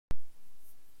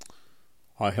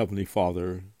Our Heavenly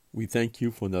Father, we thank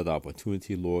you for another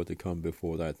opportunity, Lord, to come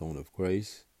before thy throne of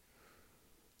grace.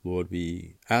 Lord,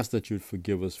 we ask that you'd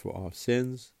forgive us for our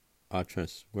sins, our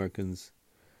transgressions,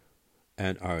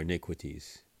 and our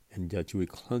iniquities, and that you would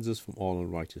cleanse us from all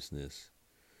unrighteousness.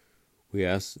 We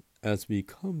ask as we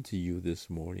come to you this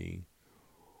morning,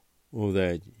 oh,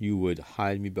 that you would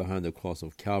hide me behind the cross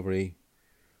of Calvary,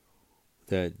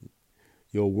 that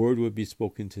your word would be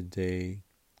spoken today,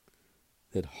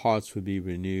 that hearts would be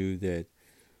renewed, that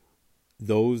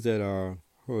those that are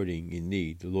hurting in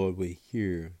need, the Lord would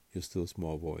hear your still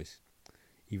small voice.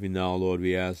 Even now, Lord,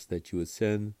 we ask that you would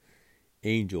send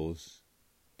angels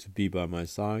to be by my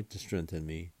side to strengthen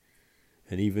me.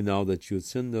 And even now that you would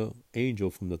send the angel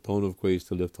from the throne of grace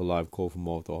to lift a live coal from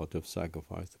off the altar of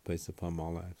sacrifice to place upon my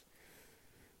life.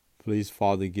 Please,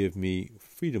 Father, give me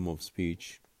freedom of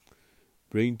speech.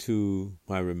 Bring to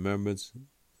my remembrance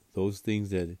those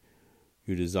things that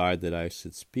you desire that I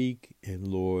should speak. And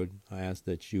Lord, I ask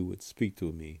that you would speak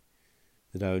to me,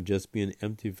 that I would just be an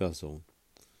empty vessel.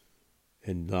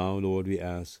 And now, Lord, we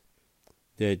ask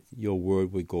that your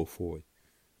word would go forth,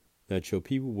 that your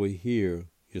people would hear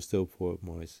your still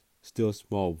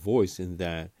small voice, in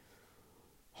that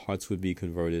hearts would be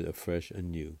converted afresh and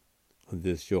new on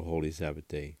this your holy Sabbath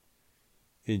day.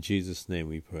 In Jesus' name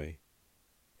we pray.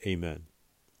 Amen.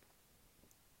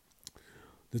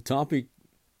 The topic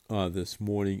this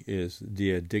morning is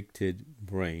the addicted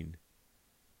brain.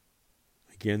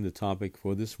 Again, the topic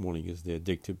for this morning is the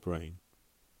addicted brain.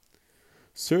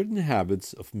 Certain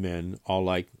habits of men are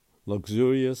like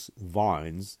luxurious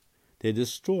vines. They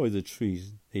destroy the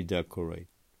trees they decorate.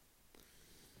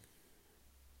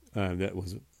 That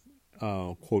was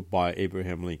a quote by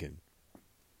Abraham Lincoln.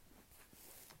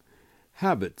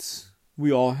 Habits.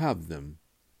 We all have them.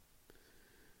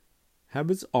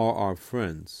 Habits are our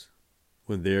friends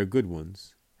when they are good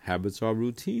ones. Habits are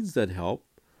routines that help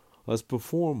us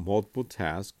perform multiple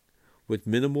tasks with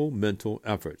minimal mental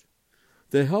effort.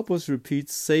 They help us repeat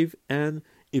safe and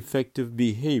effective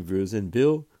behaviors and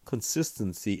build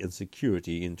consistency and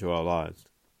security into our lives.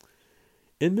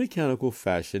 In mechanical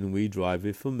fashion, we drive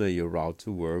a familiar route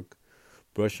to work,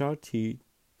 brush our teeth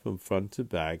from front to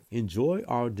back, enjoy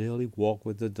our daily walk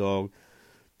with the dog,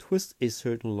 twist a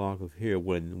certain lock of hair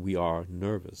when we are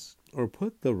nervous, or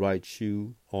put the right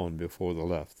shoe on before the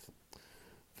left.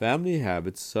 Family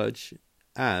habits such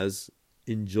as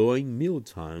enjoying meal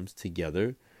times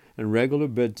together and regular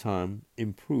bedtime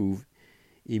improve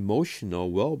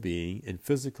emotional well-being and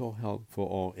physical health for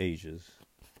all ages.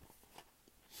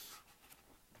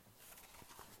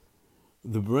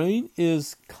 The brain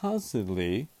is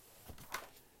constantly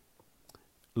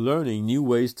learning new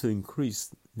ways to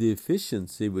increase the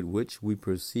efficiency with which we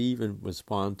perceive and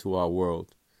respond to our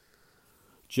world.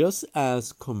 Just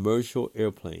as commercial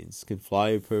airplanes can fly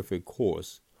a perfect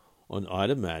course on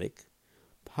automatic,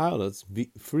 pilots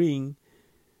freeing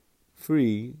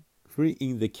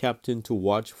the captain to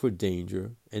watch for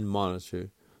danger and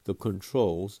monitor the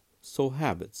controls, so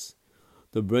habits.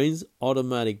 The brain's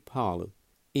automatic pilot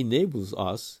enables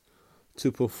us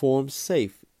to perform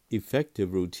safe,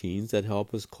 effective routines that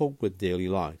help us cope with daily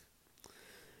life.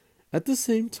 At the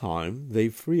same time, they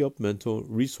free up mental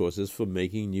resources for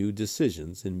making new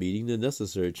decisions and meeting the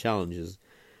necessary challenges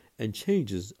and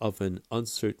changes of an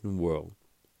uncertain world.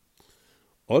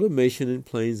 Automation in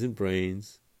planes and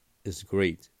brains is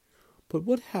great, but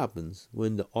what happens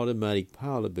when the automatic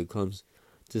pilot becomes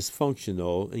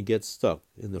dysfunctional and gets stuck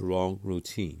in the wrong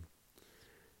routine?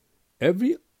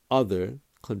 Every other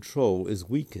control is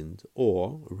weakened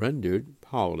or rendered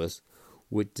powerless,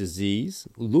 with disease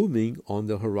looming on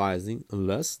the horizon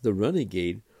unless the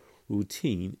renegade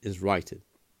routine is righted.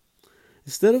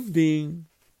 Instead of being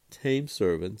tame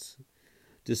servants,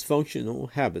 dysfunctional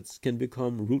habits can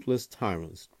become ruthless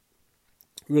tyrants,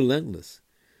 relentless,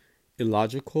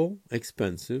 illogical,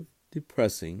 expensive,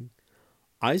 depressing,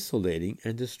 isolating,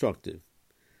 and destructive.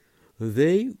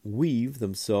 They weave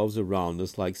themselves around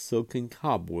us like silken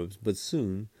cobwebs, but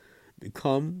soon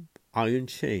become iron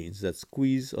chains that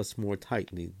squeeze us more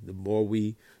tightly the more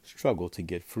we struggle to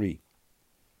get free.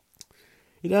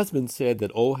 It has been said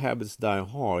that old habits die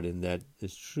hard, and that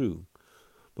is true.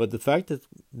 But the fact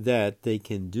that they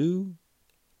can do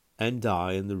and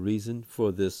die, and the reason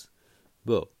for this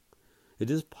book. It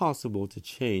is possible to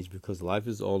change because life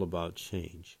is all about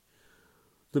change.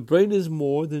 The brain is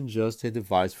more than just a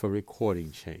device for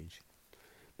recording change,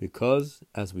 because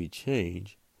as we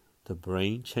change, the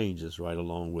brain changes right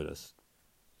along with us.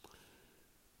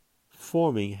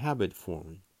 Habit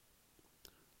forming.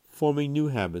 Forming new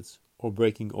habits or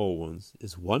breaking old ones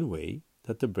is one way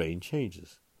that the brain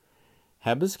changes.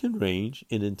 Habits can range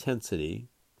in intensity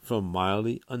from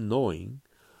mildly annoying,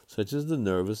 such as the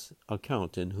nervous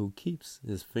accountant who keeps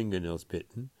his fingernails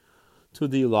bitten, to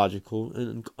the illogical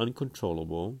and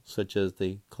uncontrollable, such as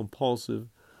the compulsive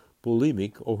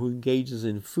bulimic or who engages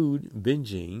in food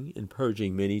binging and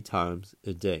purging many times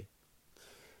a day.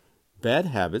 Bad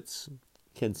habits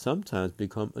can sometimes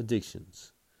become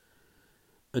addictions.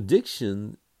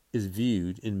 Addiction is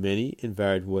viewed in many and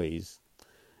varied ways.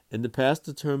 In the past,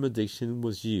 the term addiction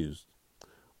was used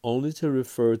only to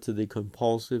refer to the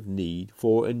compulsive need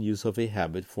for and use of a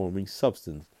habit-forming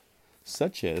substance,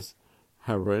 such as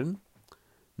heroin,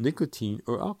 nicotine,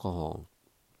 or alcohol.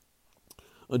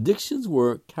 Addictions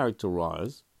were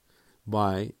characterized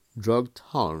by drug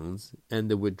tolerance and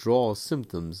the withdrawal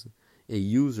symptoms a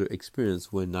user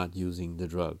experienced when not using the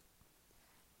drug.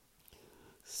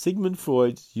 Sigmund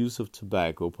Freud's use of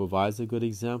tobacco provides a good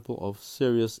example of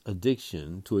serious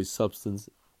addiction to a substance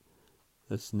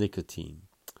that's nicotine.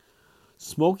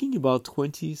 Smoking about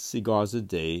 20 cigars a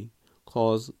day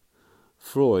caused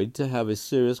Freud to have a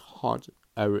serious heart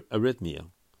arrhythmia,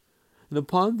 and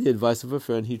upon the advice of a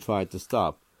friend he tried to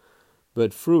stop,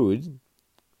 but Freud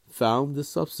found the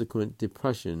subsequent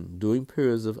depression during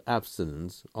periods of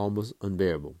abstinence almost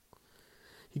unbearable.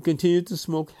 He continued to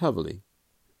smoke heavily,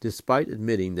 despite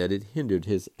admitting that it hindered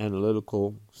his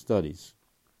analytical studies.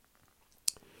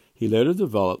 He later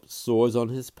developed sores on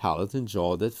his palate and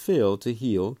jaw that failed to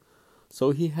heal,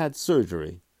 so he had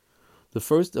surgery, the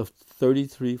first of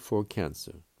 33 for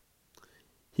cancer.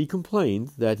 He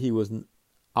complained that he was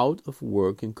out of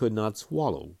work and could not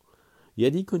swallow,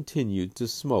 yet he continued to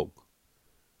smoke.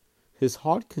 His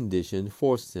heart condition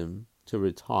forced him to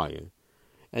retire,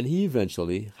 and he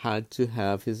eventually had to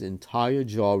have his entire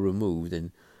jaw removed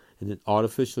and an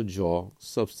artificial jaw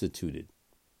substituted.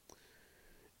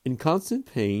 In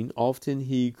constant pain, often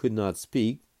he could not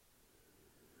speak,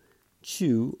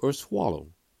 chew, or swallow.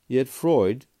 Yet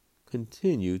Freud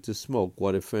continued to smoke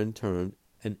what a friend termed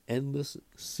an endless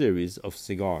series of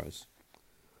cigars.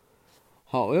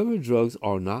 However, drugs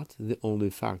are not the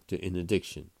only factor in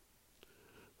addiction.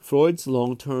 Freud's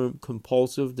long-term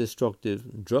compulsive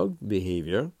destructive drug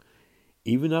behavior,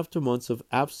 even after months of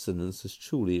abstinence, is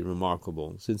truly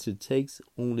remarkable, since it takes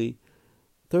only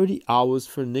 30 hours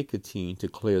for nicotine to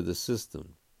clear the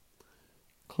system.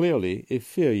 Clearly, a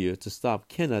failure to stop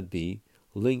cannot be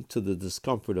linked to the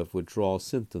discomfort of withdrawal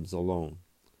symptoms alone.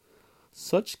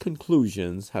 Such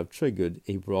conclusions have triggered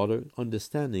a broader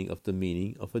understanding of the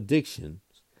meaning of addiction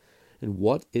and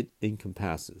what it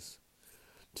encompasses.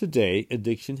 Today,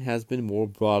 addiction has been more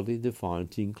broadly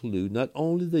defined to include not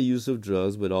only the use of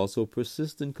drugs but also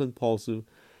persistent compulsive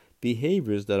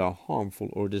behaviors that are harmful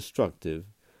or destructive,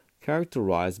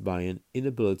 characterized by an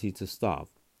inability to stop.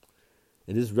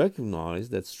 It is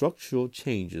recognized that structural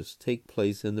changes take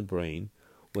place in the brain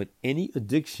when any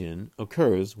addiction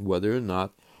occurs, whether or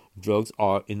not drugs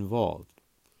are involved.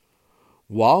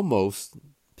 While most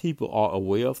people are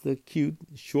aware of the acute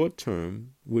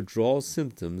short-term withdrawal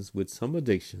symptoms with some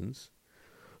addictions,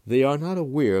 they are not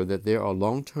aware that there are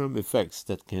long-term effects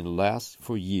that can last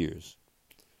for years.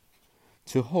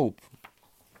 To hope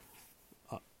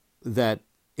that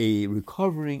a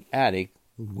recovering addict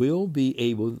will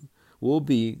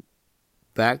be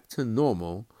back to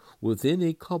normal within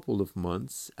a couple of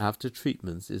months after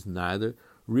treatments is neither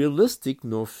realistic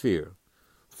nor fair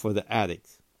for the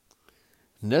addict.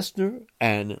 Nestner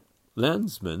and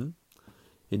Landsman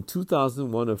in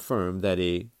 2001 affirmed that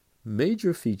a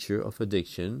major feature of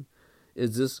addiction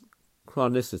is this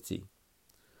chronicity.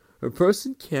 A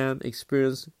person can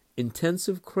experience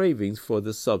intensive cravings for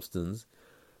the substance,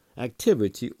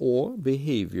 activity, or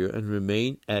behavior and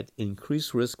remain at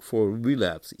increased risk for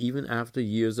relapse even after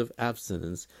years of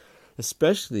abstinence,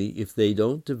 especially if they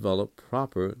don't develop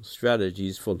proper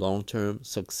strategies for long-term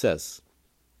success.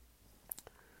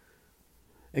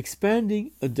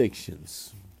 Expanding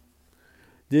addictions.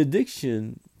 The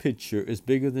addiction picture is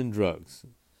bigger than drugs.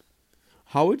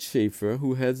 Howard Schaefer,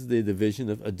 who heads the Division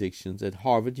of Addictions at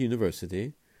Harvard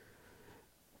University,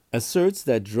 asserts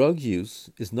that drug use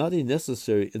is not a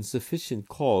necessary and sufficient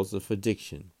cause of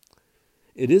addiction.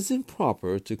 It is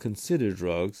improper to consider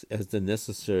drugs as the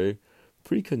necessary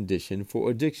precondition for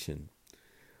addiction.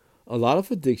 A lot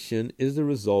of addiction is the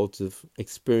result of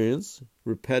experience,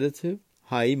 repetitive,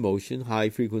 high emotion, high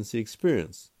frequency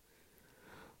experience.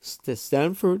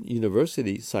 Stanford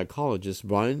University psychologist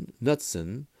Brian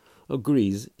Knudsen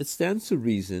agrees it stands to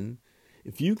reason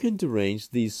if you can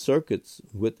derange these circuits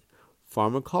with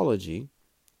pharmacology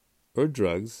or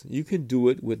drugs, you can do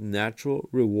it with natural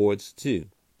rewards too.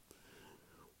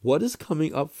 What is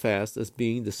coming up fast as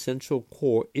being the central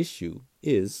core issue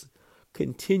is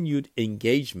continued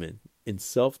engagement in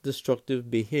self-destructive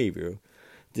behavior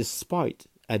despite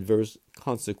adverse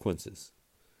consequences,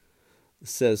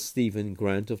 says Stephen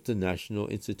Grant of the National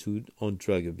Institute on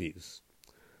Drug Abuse.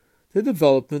 The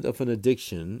development of an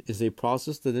addiction is a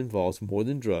process that involves more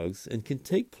than drugs and can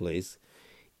take place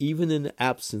even in the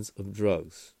absence of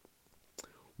drugs.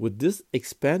 With this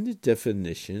expanded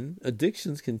definition,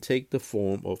 addictions can take the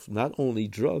form of not only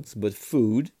drugs but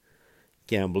food,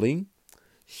 gambling,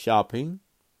 shopping,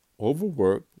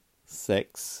 overwork,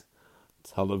 sex,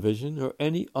 television, or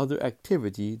any other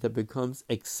activity that becomes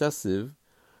excessive,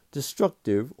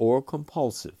 destructive, or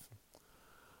compulsive.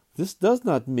 This does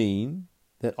not mean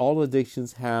that all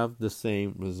addictions have the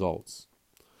same results.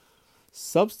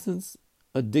 Substance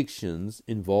addictions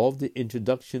involve the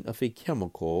introduction of a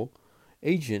chemical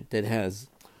agent that has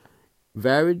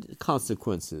varied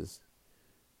consequences.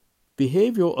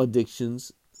 Behavioral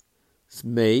addictions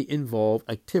may involve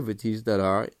activities that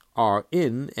are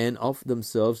in and of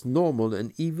themselves normal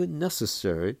and even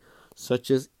necessary, such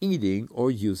as eating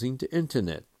or using the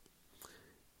internet.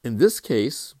 In this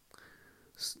case,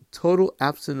 total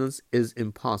abstinence is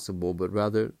impossible, but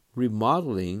rather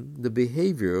remodeling the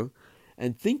behavior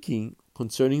and thinking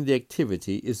concerning the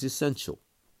activity is essential.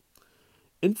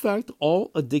 In fact, all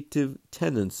addictive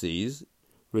tendencies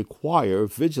require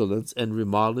vigilance and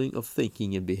remodeling of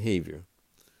thinking and behavior.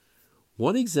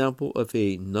 One example of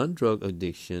a non-drug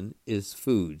addiction is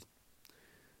food.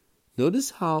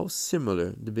 Notice how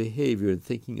similar the behavior and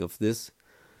thinking of this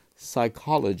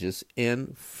psychologist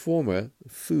and former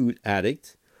food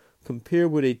addict compare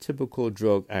with a typical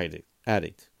drug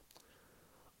addict.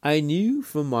 I knew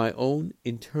from my own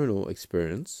internal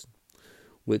experience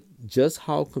with just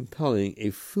how compelling a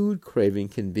food craving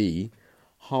can be,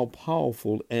 how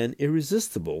powerful and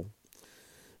irresistible.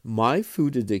 My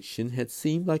food addiction had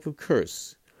seemed like a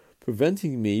curse,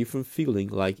 preventing me from feeling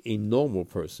like a normal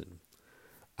person.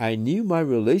 I knew my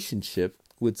relationship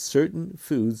with certain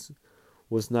foods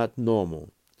was not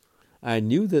normal. I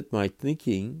knew that my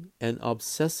thinking and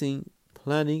obsessing,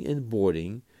 planning and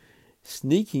boarding,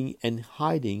 sneaking and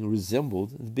hiding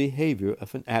resembled the behavior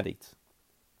of an addict.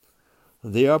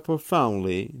 They are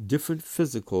profoundly different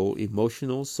physical,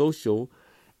 emotional, social,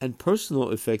 and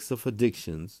personal effects of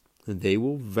addictions, and they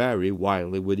will vary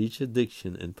widely with each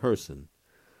addiction and person.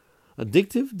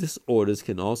 Addictive disorders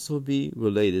can also be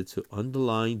related to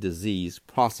underlying disease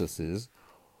processes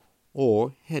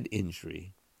or head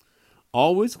injury.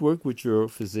 Always work with your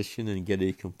physician and get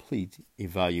a complete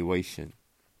evaluation.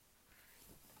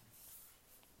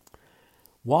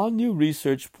 While new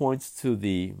research points to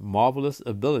the marvelous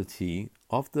ability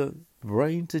of the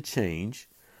brain to change,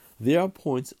 there are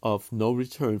points of no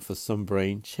return for some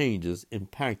brain changes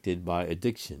impacted by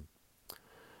addiction,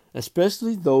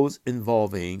 especially those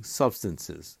involving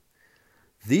substances.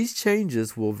 These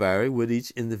changes will vary with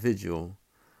each individual.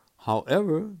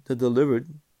 However, the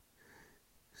delivered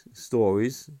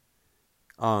stories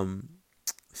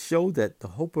show that the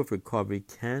hope of recovery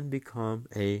can become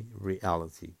a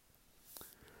reality.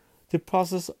 The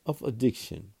process of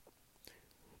addiction.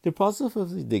 The process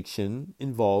of addiction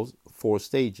involves 4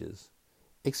 stages: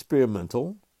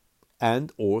 experimental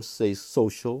and or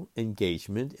social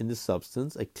engagement in the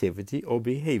substance, activity, or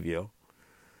behavior.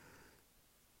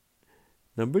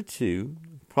 Number 2,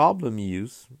 problem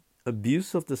use,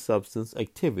 abuse of the substance,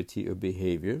 activity, or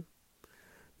behavior.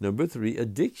 Number 3,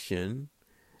 addiction.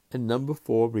 And number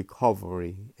 4,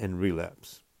 recovery and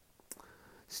relapse.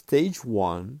 Stage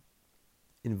 1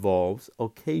 involves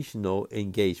occasional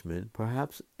engagement,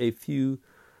 perhaps a few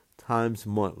times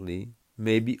monthly,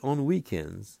 maybe on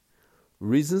weekends.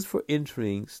 Reasons for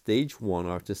entering stage 1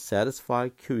 are to satisfy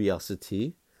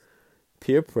curiosity,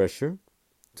 peer pressure,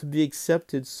 to be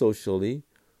accepted socially,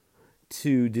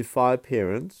 to defy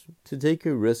parents, to take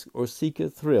a risk or seek a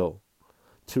thrill,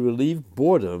 to relieve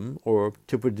boredom or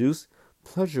to produce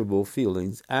pleasurable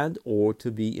feelings and or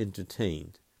to be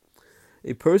entertained.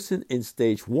 A person in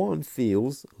stage 1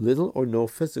 feels little or no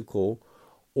physical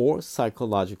or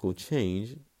psychological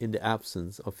change in the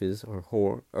absence of his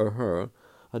or her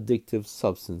addictive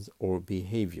substance or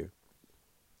behavior.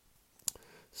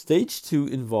 Stage 2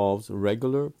 involves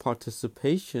regular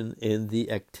participation in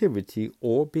the activity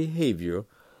or behavior,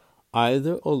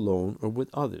 either alone or with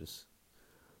others.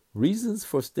 Reasons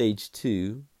for stage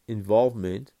 2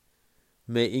 involvement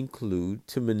may include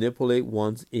to manipulate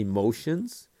one's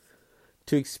emotions,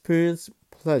 to experience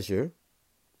pleasure,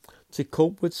 to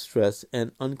cope with stress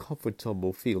and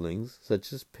uncomfortable feelings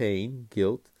such as pain,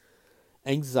 guilt,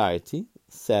 anxiety,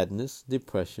 sadness,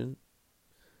 depression,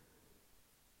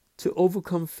 to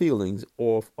overcome feelings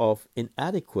of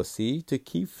inadequacy, to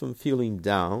keep from feeling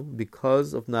down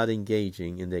because of not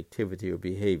engaging in the activity or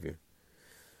behavior.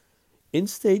 In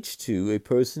stage 2, a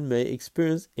person may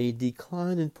experience a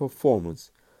decline in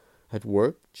performance at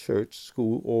work, church,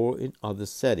 school, or in other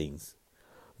settings.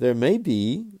 There may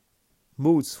be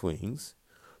mood swings,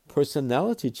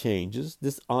 personality changes,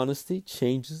 dishonesty,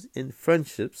 changes in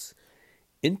friendships,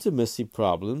 intimacy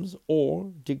problems,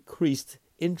 or decreased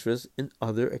interest in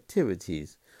other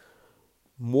activities.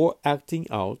 More acting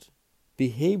out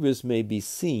behaviors may be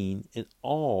seen, and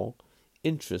all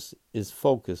interest is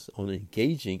focused on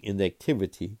engaging in the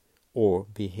activity or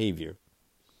behavior.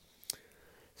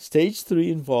 Stage 3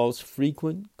 involves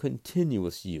frequent,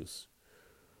 continuous use.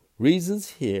 Reasons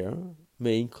here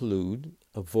may include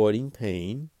avoiding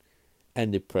pain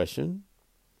and depression,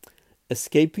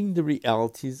 escaping the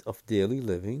realities of daily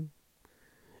living,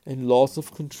 and loss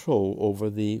of control over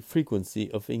the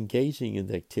frequency of engaging in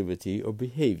the activity or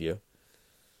behavior.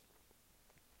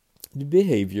 The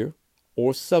behavior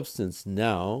or substance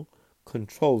now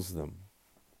controls them.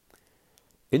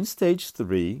 In stage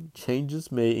 3,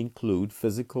 changes may include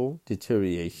physical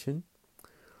deterioration,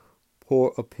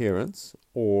 poor appearance,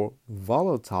 or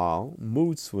volatile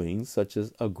mood swings such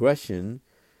as aggression,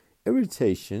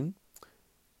 irritation,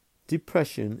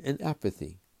 depression, and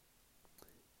apathy.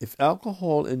 If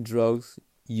alcohol and drugs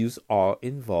use are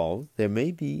involved, there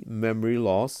may be memory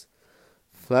loss,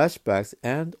 flashbacks,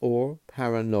 and or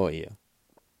paranoia.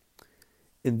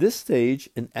 In this stage,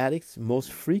 an addict's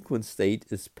most frequent state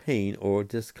is pain or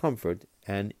discomfort,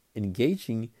 and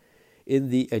engaging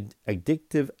in the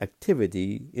addictive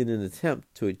activity in an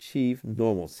attempt to achieve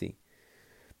normalcy.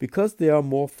 Because they are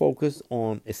more focused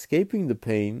on escaping the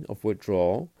pain of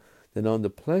withdrawal than on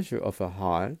the pleasure of a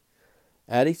high,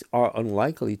 addicts are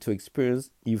unlikely to experience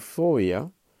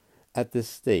euphoria at this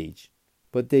stage,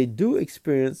 but they do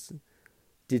experience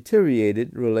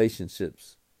deteriorated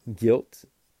relationships, guilt,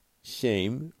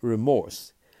 shame,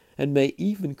 remorse, and may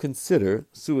even consider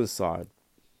suicide.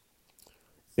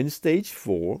 In stage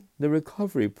 4, the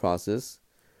recovery process,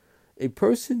 a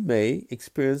person may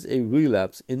experience a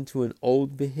relapse into an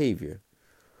old behavior,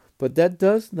 but that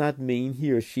does not mean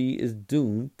he or she is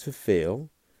doomed to fail.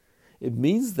 It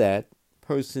means that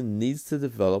person needs to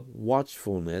develop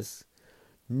watchfulness,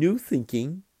 new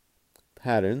thinking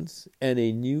patterns, and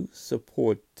a new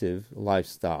supportive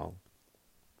lifestyle.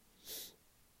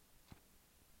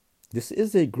 This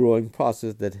is a growing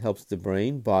process that helps the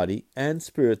brain, body, and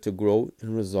spirit to grow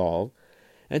and resolve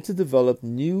and to develop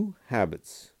new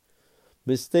habits.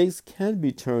 Mistakes can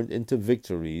be turned into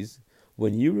victories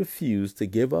when you refuse to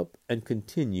give up and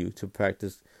continue to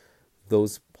practice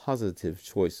those positive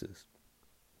choices.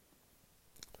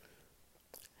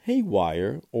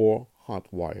 Haywire or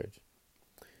hot-wired.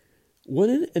 When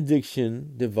an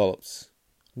addiction develops,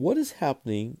 what is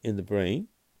happening in the brain?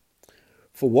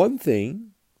 For one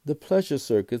thing, the pleasure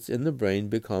circuits in the brain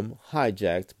become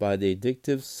hijacked by the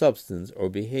addictive substance or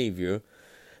behavior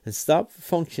and stop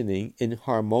functioning in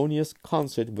harmonious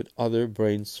concert with other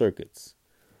brain circuits.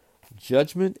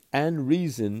 Judgment and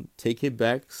reason take a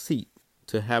back seat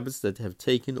to habits that have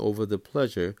taken over the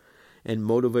pleasure and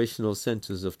motivational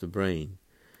centers of the brain,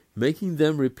 making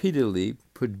them repeatedly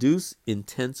produce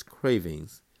intense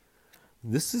cravings.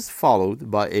 This is followed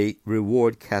by a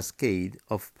reward cascade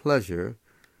of pleasure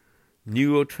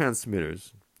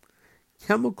neurotransmitters,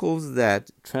 chemicals that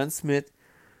transmit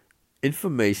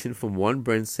information from one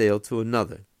brain cell to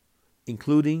another,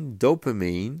 including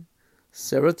dopamine,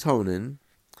 serotonin,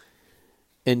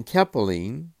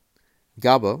 enkephalin,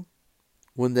 GABA,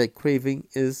 when that craving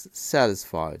is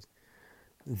satisfied.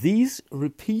 These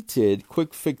repeated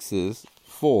quick fixes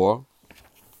for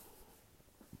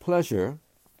pleasure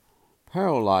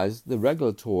paralyze the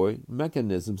regulatory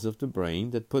mechanisms of the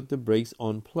brain that put the brakes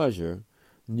on pleasure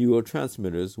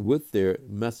neurotransmitters with their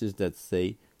message that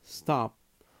say, "Stop,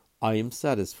 I am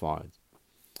satisfied."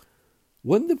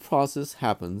 When the process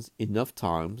happens enough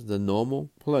times, the normal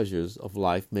pleasures of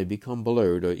life may become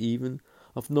blurred or even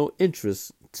of no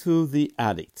interest to the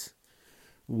addict.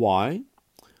 Why?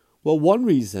 Well, one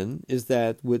reason is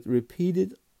that with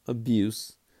repeated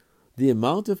abuse, the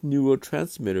amount of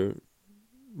neurotransmitter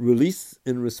released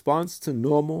in response to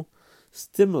normal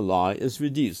stimuli is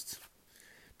reduced.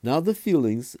 Now the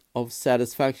feelings of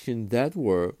satisfaction that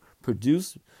were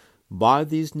produced by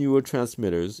these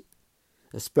neurotransmitters,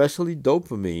 especially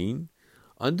dopamine,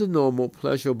 under normal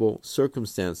pleasurable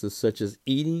circumstances such as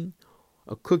eating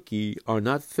a cookie, are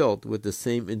not felt with the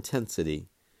same intensity.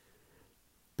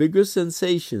 Bigger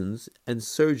sensations and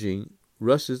surging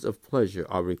rushes of pleasure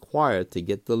are required to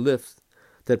get the lift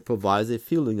that provides a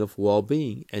feeling of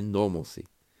well-being and normalcy.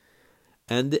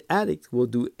 And the addict will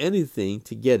do anything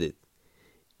to get it,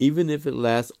 even if it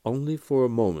lasts only for a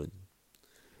moment.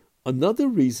 Another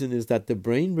reason is that the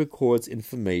brain records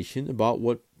information about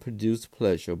what produced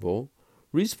pleasurable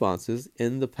responses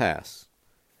in the past.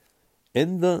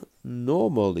 In the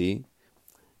normally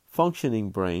functioning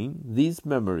brain, these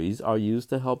memories are used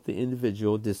to help the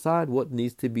individual decide what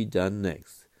needs to be done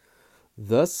next.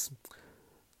 Thus,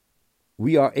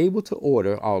 we are able to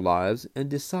order our lives and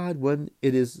decide when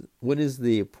is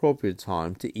the appropriate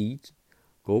time to eat,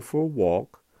 go for a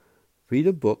walk, read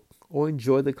a book, or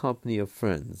enjoy the company of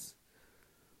friends.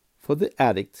 For the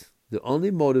addict, the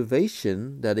only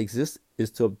motivation that exists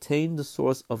is to obtain the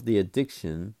source of the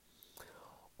addiction.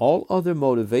 All other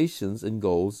motivations and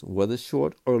goals, whether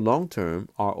short or long-term,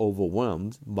 are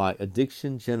overwhelmed by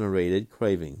addiction-generated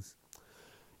cravings.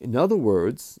 In other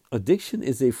words, addiction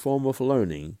is a form of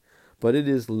learning, but it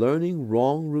is learning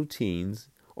wrong routines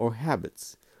or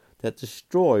habits that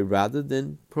destroy rather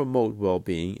than promote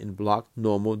well-being and block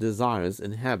normal desires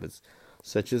and habits,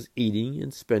 such as eating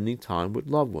and spending time with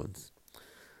loved ones.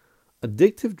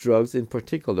 Addictive drugs in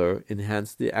particular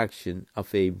enhance the action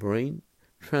of a brain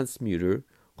transmitter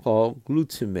called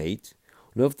glutamate,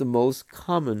 one of the most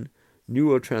common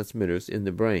neurotransmitters in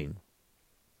the brain.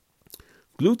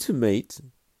 Glutamate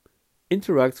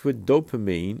interacts with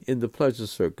dopamine in the pleasure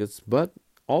circuits, but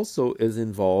also is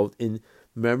involved in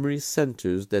memory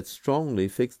centers that strongly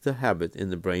fix the habit in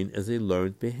the brain as a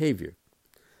learned behavior.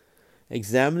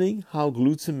 Examining how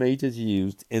glutamate is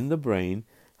used in the brain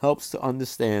helps to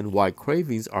understand why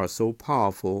cravings are so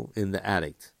powerful in the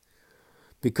addict.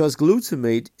 Because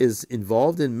glutamate is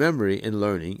involved in memory and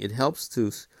learning, it helps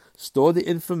to store the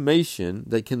information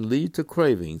that can lead to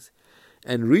cravings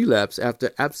and relapse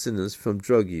after abstinence from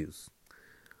drug use.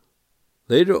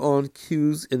 Later on,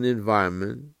 cues in the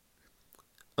environment,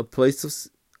 a place,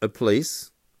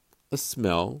 a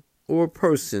smell, or a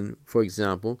person, for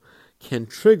example, can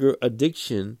trigger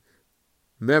addiction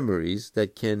memories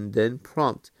that can then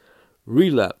prompt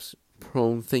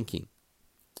relapse-prone thinking.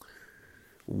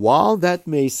 While that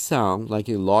may sound like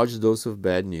a large dose of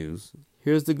bad news,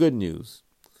 here's the good news.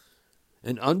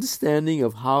 An understanding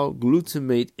of how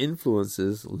glutamate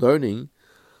influences learning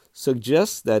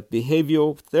suggests that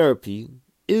behavioral therapy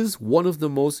is one of the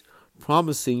most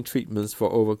promising treatments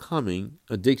for overcoming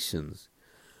addictions.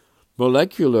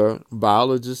 Molecular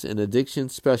biologist and addiction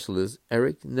specialist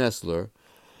Eric Nestler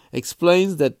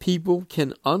explains that people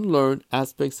can unlearn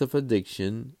aspects of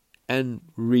addiction and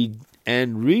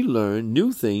relearn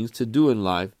new things to do in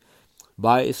life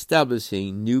by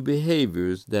establishing new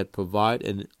behaviors that provide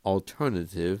an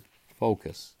alternative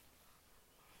focus.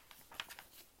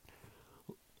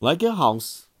 Like a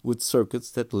house with circuits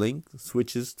that link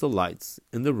switches to lights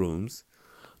in the rooms,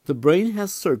 the brain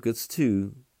has circuits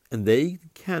too, and they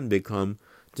can become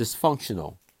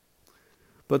dysfunctional.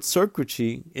 But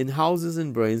circuitry in houses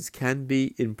and brains can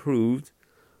be improved,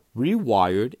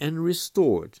 rewired, and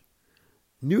restored.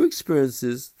 New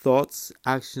experiences, thoughts,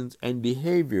 actions, and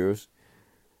behaviors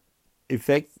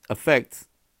affect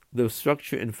the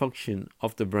structure and function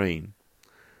of the brain.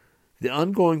 The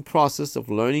ongoing process of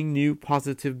learning new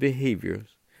positive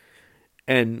behaviors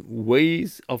and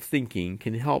ways of thinking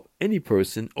can help any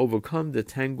person overcome the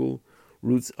tangled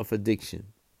roots of addiction.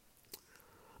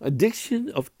 Addiction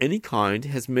of any kind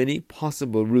has many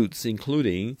possible roots,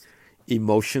 including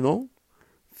emotional,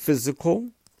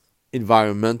 physical,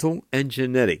 environmental, and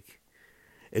genetic.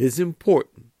 It is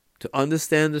important to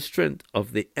understand the strength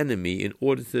of the enemy in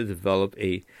order to develop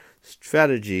a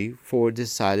strategy for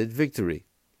decided victory.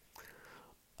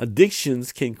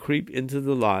 Addictions can creep into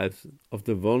the lives of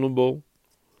the vulnerable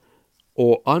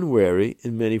or unwary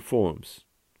in many forms,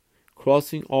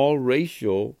 crossing all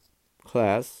racial,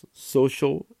 class,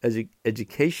 social,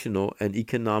 educational, and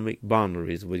economic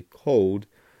boundaries with cold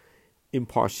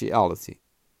impartiality.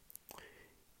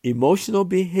 Emotional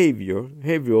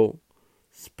behavioral,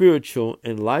 spiritual,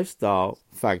 and lifestyle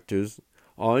factors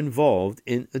are involved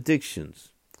in addictions.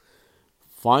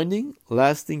 Finding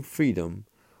lasting freedom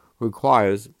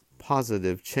requires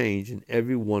positive change in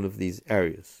every one of these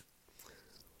areas.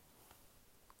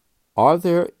 Are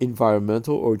there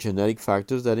environmental or genetic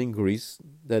factors that increase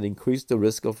the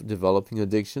risk of developing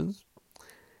addictions?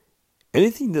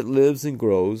 Anything that lives and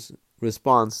grows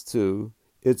responds to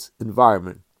its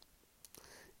environment.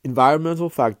 Environmental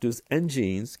factors and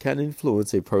genes can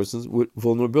influence a person's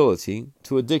vulnerability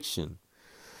to addiction.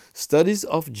 Studies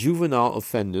of juvenile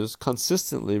offenders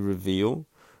consistently reveal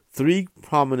three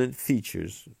prominent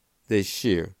features they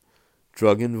share: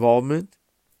 drug involvement,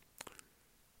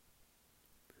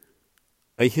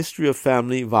 a history of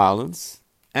family violence,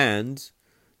 and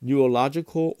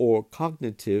neurological or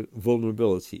cognitive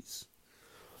vulnerabilities.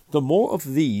 The more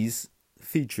of these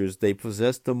features they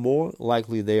possess, the more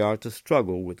likely they are to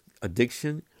struggle with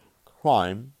addiction,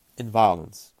 crime, and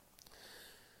violence.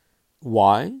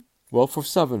 Why? Well, for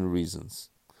 7 reasons.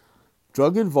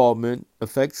 Drug involvement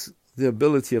affects the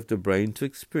ability of the brain to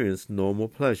experience normal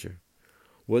pleasure,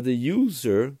 where the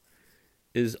user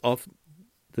is of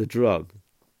the drug.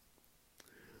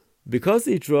 Because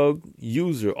a drug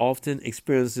user often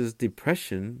experiences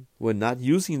depression when not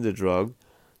using the drug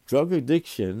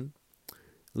addiction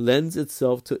lends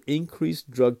itself to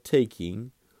increased drug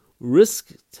taking,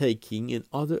 risk taking, and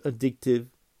other addictive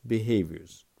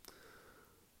behaviors.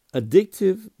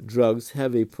 Addictive drugs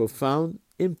have a profound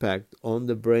impact on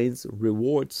the brain's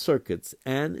reward circuits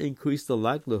and increase the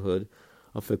likelihood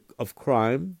of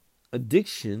crime,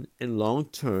 addiction, and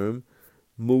long-term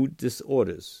mood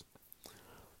disorders.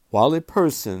 While a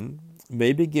person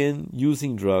may begin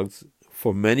using drugs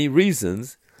for many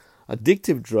reasons,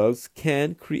 addictive drugs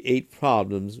can create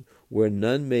problems where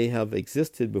none may have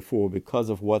existed before because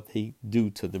of what they do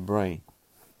to the brain.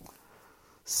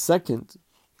 Second,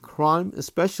 crime,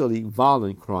 especially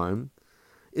violent crime,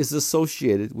 is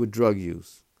associated with drug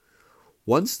use.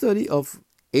 One study of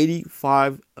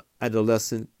 85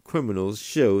 adolescent criminals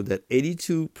showed that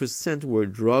 82% were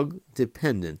drug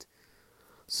dependent.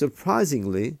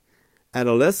 Surprisingly,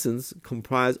 adolescents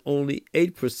comprise only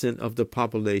 8% of the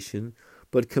population,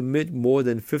 but commit more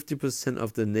than 50%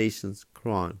 of the nation's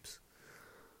crimes.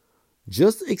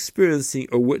 Just experiencing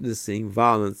or witnessing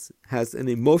violence has an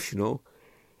emotional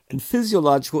and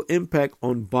physiological impact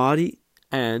on body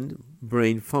and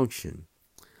brain function,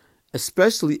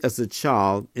 especially as a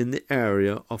child in the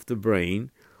area of the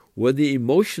brain where the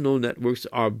emotional networks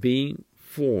are being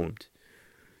formed.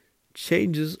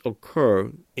 Changes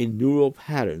occur in neural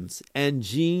patterns and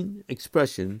gene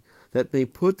expression that may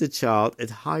put the child at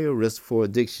higher risk for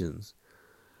addictions,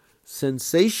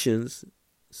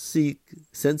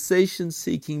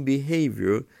 sensation-seeking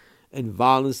behavior, and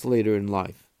violence later in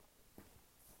life.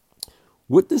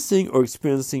 Witnessing or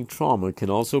experiencing trauma can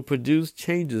also produce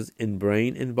changes in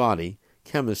brain and body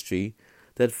chemistry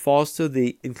that foster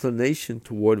the inclination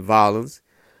toward violence,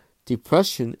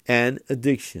 depression, and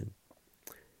addiction.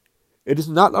 It is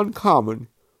not uncommon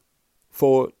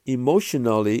for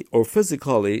emotionally or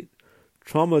physically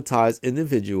traumatized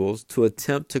individuals to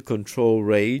attempt to control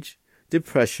rage,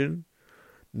 depression,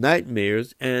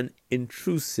 nightmares, and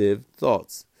intrusive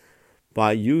thoughts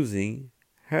by using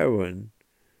heroin,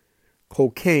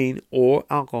 cocaine, or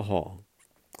alcohol.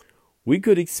 We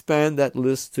could expand that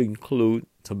list to include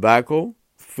tobacco,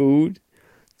 food,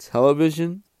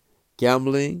 television,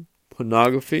 gambling,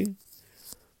 pornography,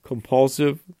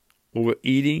 compulsive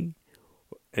overeating,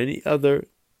 or any other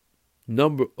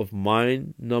number of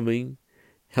mind-numbing,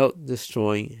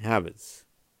 health-destroying habits.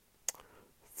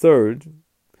 Third,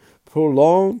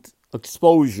 prolonged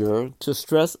exposure to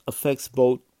stress affects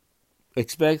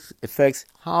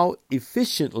how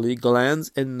efficiently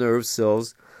glands and nerve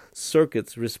cells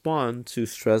circuits respond to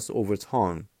stress over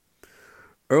time.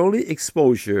 Early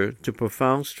exposure to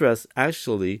profound stress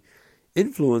actually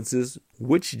influences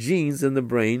which genes in the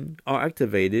brain are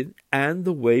activated and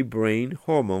the way brain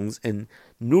hormones and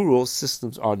neural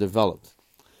systems are developed.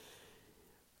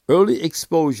 Early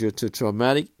exposure to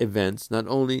traumatic events not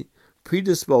only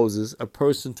predisposes a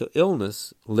person to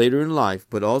illness later in life,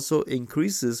 but also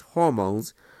increases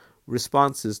hormones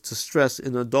responses to stress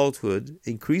in adulthood,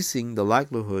 increasing the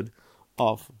likelihood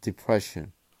of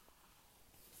depression.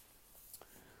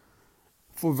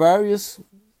 For various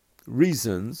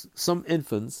reasons, some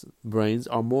infants' brains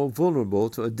are more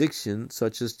vulnerable to addiction,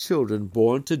 such as children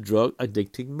born to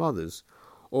drug-addicting mothers,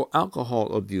 or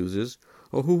alcohol abusers,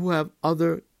 or who have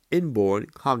other inborn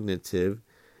cognitive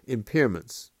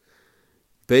impairments.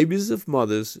 Babies of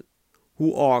mothers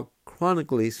who are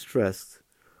chronically stressed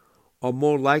are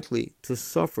more likely to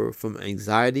suffer from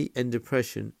anxiety and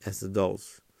depression as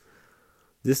adults.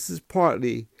 This is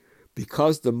partly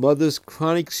because the mother's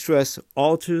chronic stress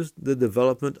alters the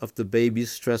development of the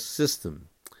baby's stress system,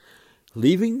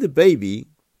 leaving the baby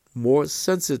more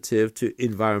sensitive to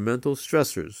environmental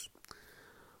stressors.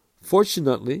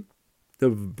 Fortunately, the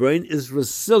brain is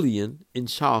resilient in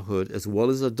childhood as well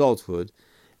as adulthood,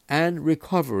 and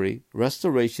recovery,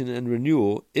 restoration, and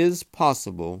renewal is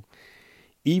possible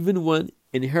even when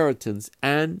inheritance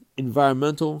and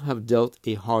environmental have dealt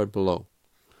a hard blow.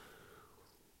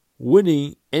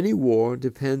 Winning any war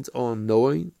depends on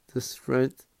knowing the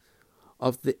strength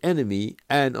of the enemy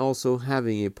and also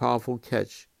having a powerful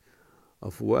catch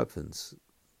of weapons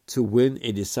to win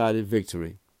a decided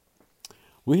victory.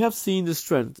 We have seen the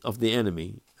strength of the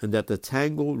enemy and that the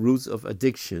tangled roots of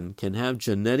addiction can have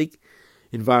genetic,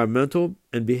 environmental,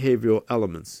 and behavioral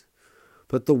elements.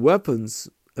 But the weapons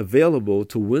available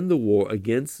to win the war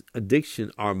against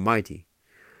addiction are mighty.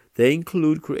 They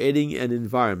include creating an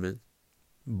environment,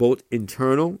 both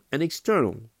internal and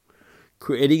external,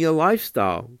 creating a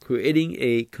lifestyle, creating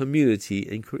a community,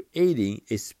 and creating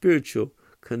a spiritual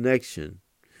connection.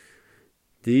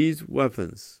 These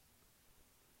weapons,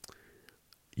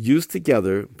 used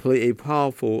together, play a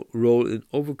powerful role in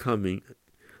overcoming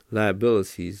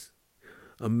liabilities,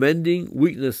 amending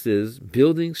weaknesses,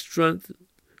 building strength,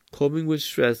 coping with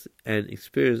stress, and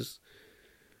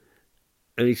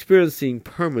experiencing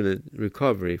permanent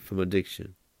recovery from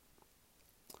addiction.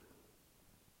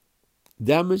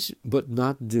 Damage but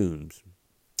not doomed.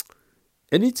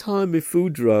 Anytime a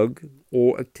food, drug,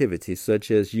 or activity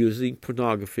such as using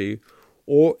pornography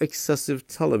or excessive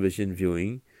television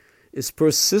viewing is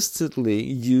persistently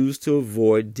used to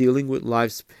avoid dealing with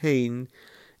life's pain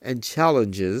and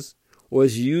challenges, or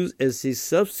is used as a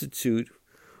substitute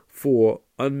for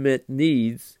unmet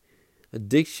needs,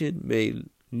 addiction may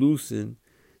loom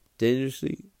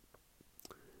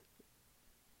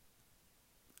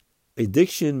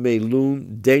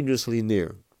dangerously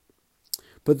near.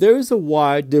 But there is a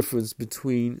wide difference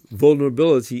between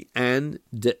vulnerability and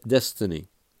destiny.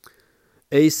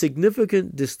 A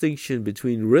significant distinction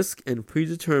between risk and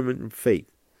predetermined fate.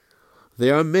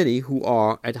 There are many who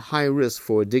are at high risk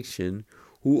for addiction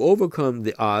who overcome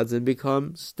the odds and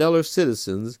become stellar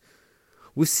citizens.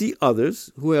 We see others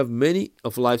who have many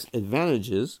of life's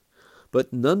advantages,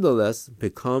 but nonetheless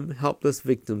become helpless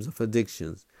victims of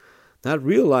addictions, not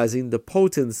realizing the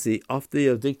potency of the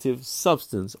addictive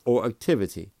substance or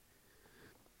activity.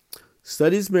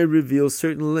 Studies may reveal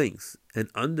certain links, and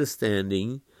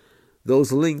understanding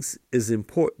those links is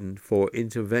important for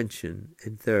intervention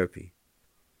and therapy.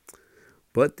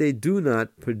 But they do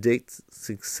not predict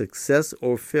success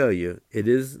or failure. It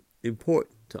is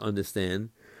important to understand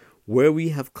where we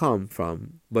have come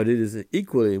from, but it is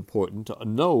equally important to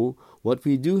know what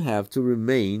we do have to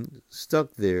remain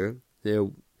stuck there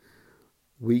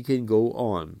we can go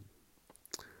on.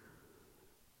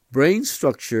 Brain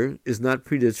structure is not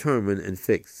predetermined and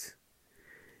fixed.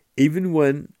 Even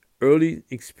when early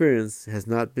experience has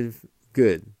not been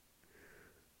good,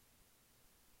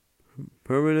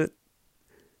 permanent.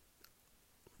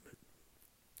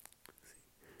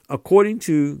 According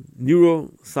to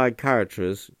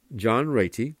neuropsychiatrist John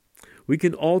Ratey, we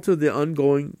can alter the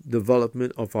ongoing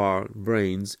development of our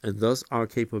brains and thus our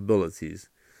capabilities.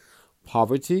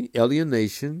 Poverty,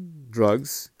 alienation,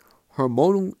 drugs,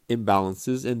 hormonal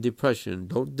imbalances, and depression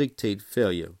don't dictate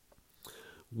failure.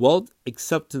 Wealth,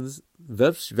 acceptance,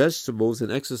 vegetables,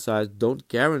 and exercise don't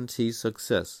guarantee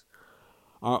success.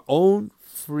 Our own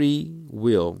free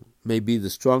will may be the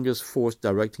strongest force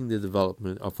directing the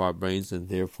development of our brains and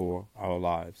therefore our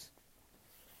lives.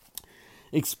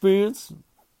 Experience,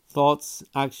 thoughts,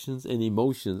 actions, and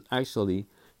emotions actually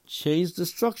change the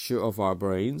structure of our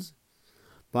brains.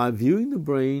 By viewing the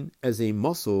brain as a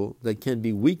muscle that can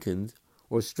be weakened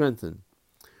or strengthened,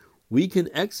 we can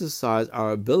exercise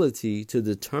our ability to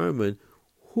determine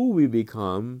who we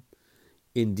become.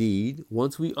 Indeed,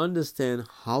 once we understand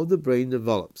how the brain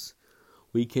develops,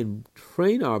 we can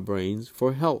train our brains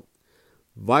for health,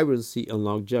 vibrancy, and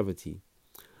longevity.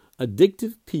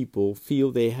 Addictive people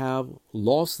feel they have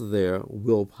lost their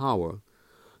willpower,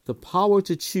 the power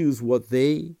to choose what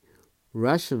they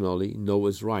rationally know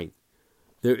is right.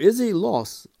 There is a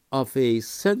loss of a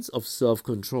sense of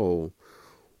self-control.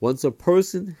 Once a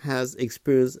person has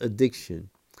experienced addiction,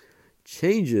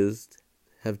 changes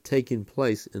have taken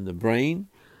place in the brain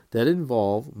that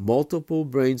involve multiple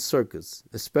brain circuits,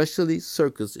 especially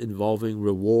circuits involving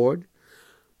reward,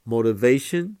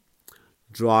 motivation,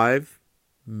 drive,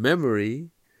 memory,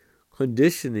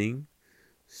 conditioning,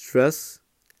 stress,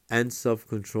 and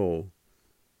self-control.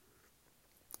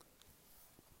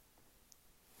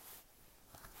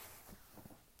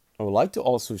 I would like to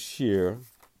also share,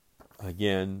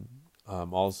 again,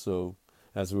 also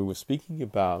as we were speaking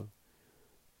about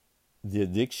the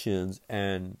addictions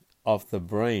and of the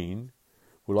brain,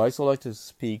 would also like to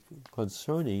speak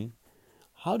concerning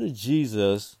how did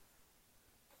Jesus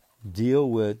deal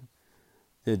with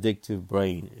the addictive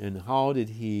brain and how did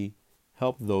he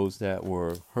help those that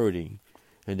were hurting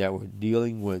and that were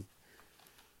dealing with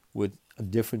a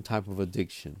different type of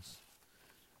addictions.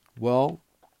 Well,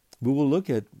 we will look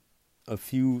at a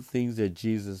few things that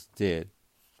Jesus did.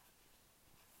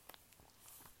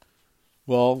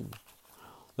 Well,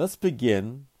 let's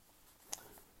begin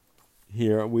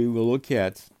here. We will look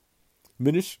at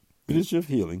ministry of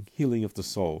healing, healing of the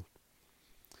soul.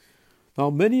 Now,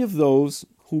 many of those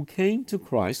who came to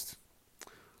Christ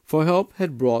for help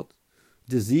had brought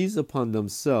disease upon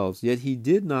themselves, yet he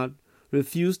did not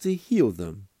refuse to heal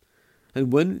them.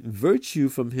 And when virtue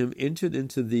from him entered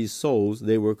into these souls,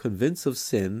 they were convinced of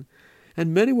sin,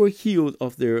 and many were healed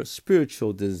of their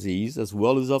spiritual disease as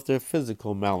well as of their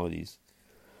physical maladies.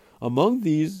 Among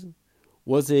these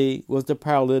was the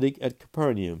paralytic at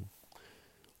Capernaum.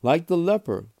 Like the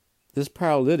leper, this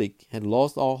paralytic had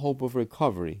lost all hope of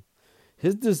recovery.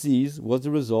 His disease was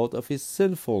the result of his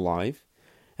sinful life,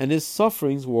 and his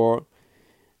sufferings were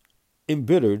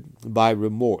embittered by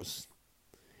remorse.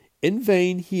 In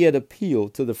vain he had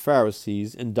appealed to the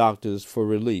Pharisees and doctors for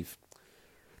relief.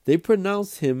 They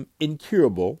pronounced him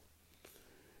incurable.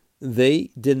 They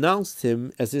denounced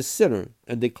him as a sinner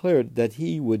and declared that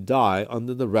he would die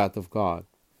under the wrath of God.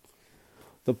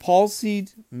 The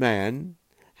palsied man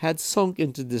had sunk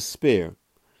into despair.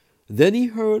 Then he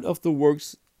heard of the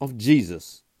works of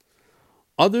Jesus.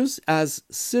 Others, as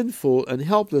sinful and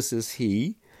helpless as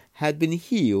he, had been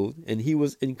healed, and he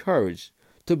was encouraged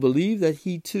to believe that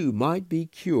he too might be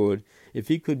cured if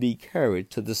he could be carried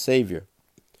to the Savior.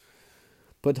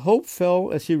 But hope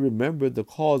fell as he remembered the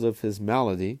cause of his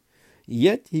malady,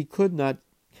 yet he could not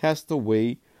cast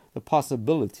away the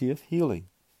possibility of healing.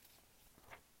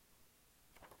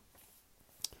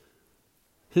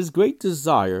 His great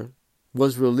desire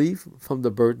was relief from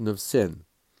the burden of sin.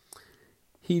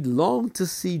 He longed to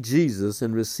see Jesus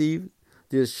and receive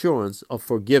the assurance of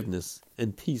forgiveness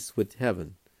and peace with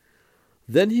heaven.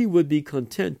 Then he would be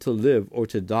content to live or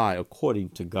to die according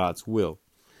to God's will.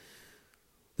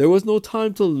 There was no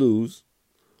time to lose.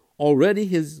 Already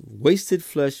his wasted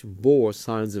flesh bore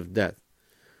signs of death.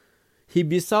 He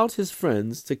besought his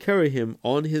friends to carry him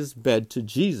on his bed to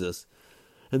Jesus,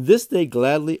 and this they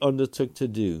gladly undertook to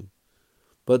do.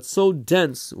 But so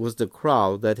dense was the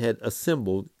crowd that had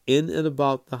assembled in and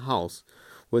about the house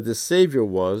where the Savior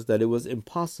was that it was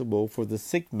impossible for the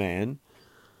sick man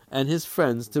and his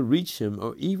friends to reach him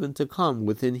or even to come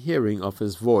within hearing of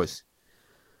his voice.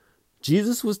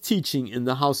 Jesus was teaching in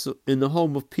the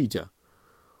home of Peter.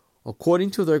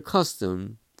 According to their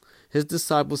custom, his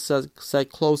disciples sat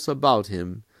close about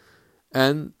him,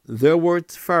 and there were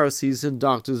Pharisees and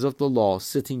doctors of the law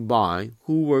sitting by,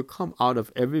 who were come out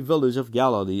of every village of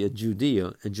Galilee and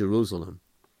Judea and Jerusalem.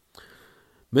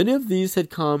 Many of these had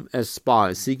come as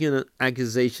spies, seeking an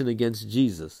accusation against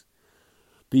Jesus.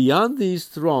 Beyond these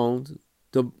thronged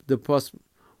the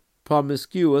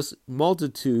promiscuous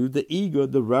multitude, the eager,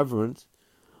 the reverent,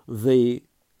 the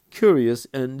curious,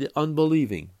 and the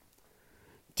unbelieving.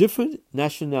 Different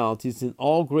nationalities in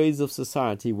all grades of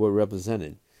society were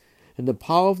represented, and the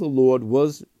power of the Lord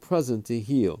was present to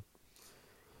heal.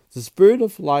 The spirit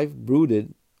of life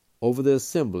brooded over the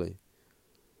assembly,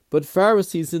 but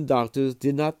Pharisees and doctors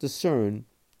did not discern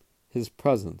his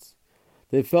presence.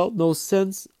 They felt no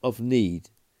sense of need,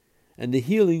 and the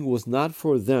healing was not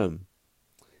for them.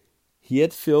 He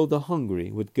had filled the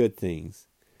hungry with good things,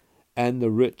 and the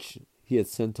rich he had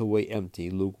sent away empty.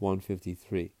 Luke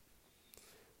 1:53.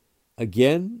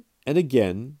 Again and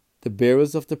again, the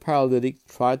bearers of the paralytic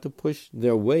tried to push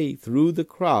their way through the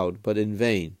crowd, but in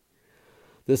vain.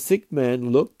 The sick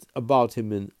man looked about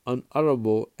him in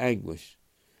unutterable anguish.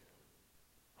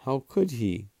 How could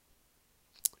he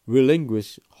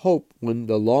relinquish hope when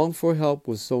the longed for help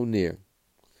was so near?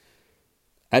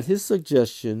 At his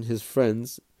suggestion, his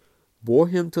friends bore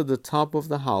him to the top of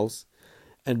the house,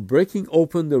 and breaking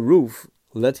open the roof,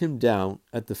 let him down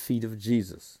at the feet of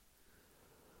Jesus.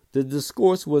 The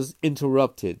discourse was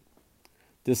interrupted.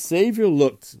 The Savior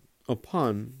looked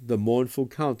upon the mournful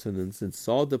countenance and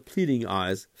saw the pleading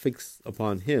eyes fixed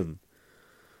upon him.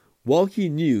 Well he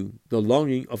knew the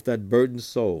longing of that burdened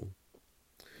soul.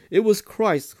 It was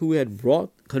Christ who had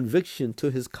brought conviction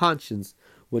to his conscience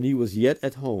when he was yet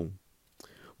at home.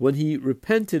 When he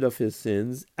repented of his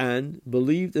sins and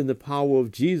believed in the power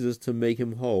of Jesus to make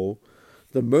him whole,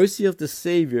 the mercy of the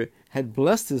Savior had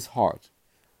blessed his heart.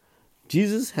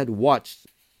 Jesus had watched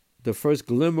the first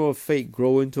glimmer of faith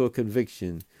grow into a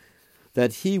conviction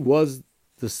that he was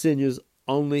the sinner's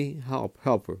only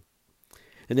helper,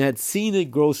 and had seen it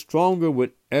grow stronger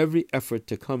with every effort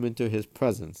to come into his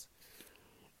presence.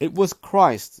 It was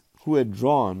Christ who had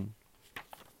drawn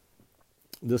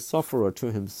the sufferer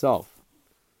to himself.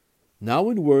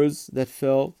 Now, in words that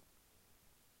fell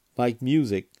like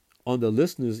music on the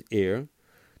listener's ear,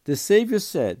 the Savior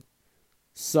said,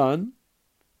 "Son,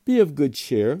 be of good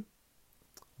cheer.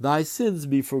 Thy sins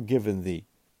be forgiven thee."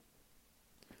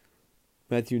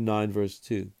 Matthew 9, verse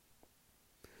 2.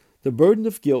 The burden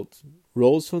of guilt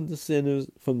rose from the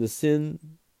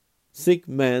sin sick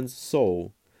man's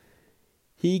soul,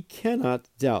 he cannot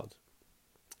doubt.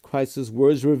 Christ's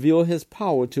words reveal his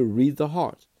power to read the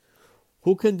heart.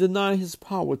 Who can deny his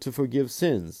power to forgive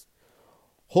sins?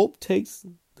 Hope takes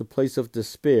the place of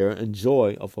despair and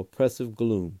joy of oppressive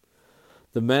gloom.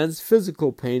 The man's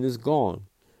physical pain is gone,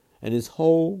 and his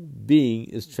whole being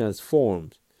is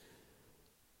transformed.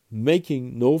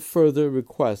 Making no further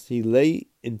request, he lay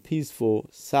in peaceful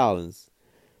silence,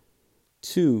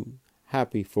 too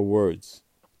happy for words.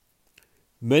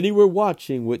 Many were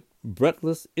watching with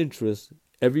breathless interest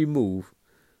every move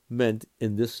meant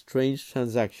in this strange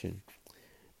transaction.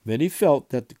 Many felt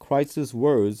that Christ's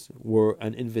words were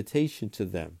an invitation to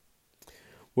them.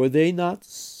 Were they not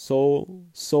soul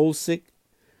sick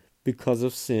because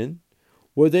of sin?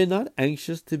 Were they not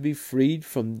anxious to be freed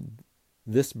from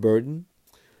this burden?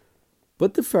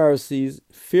 But the Pharisees,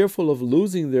 fearful of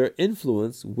losing their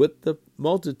influence with the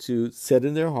multitude, said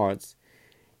in their hearts,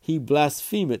 "He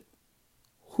blasphemeth.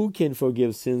 Who can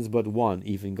forgive sins but one,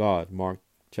 even God?" Mark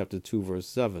chapter 2, verse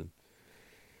 7.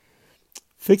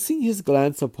 Fixing his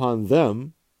glance upon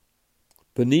them,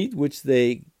 beneath which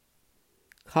they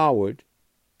cowered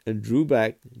and drew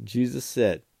back, Jesus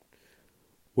said,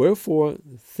 "Wherefore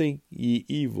think ye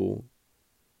evil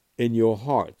in your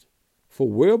heart? For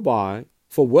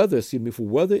whether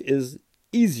is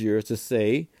easier to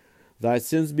say, Thy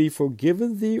sins be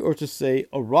forgiven thee, or to say,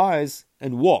 Arise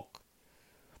and walk?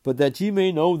 But that ye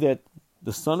may know that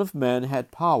the Son of Man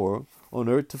had power on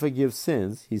earth to forgive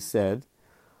sins, he said,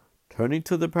 turning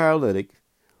to the paralytic,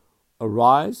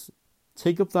 Arise,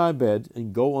 take up thy bed,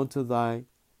 and go unto thy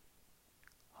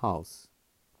house."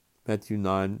 Matthew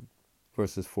 9,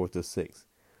 verses 4-6.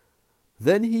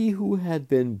 Then he who had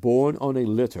been borne on a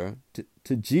litter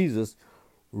to Jesus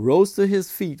rose to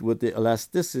his feet with the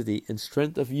elasticity and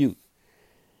strength of youth.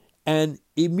 And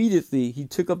immediately he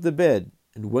took up the bed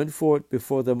and went forth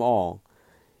before them all,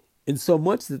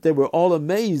 insomuch that they were all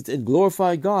amazed and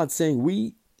glorified God, saying,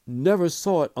 "We never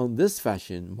saw it on this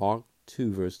fashion." Mark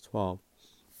 2, verse 12.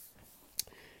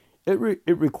 It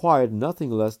required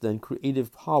nothing less than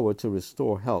creative power to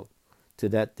restore health to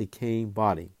that decaying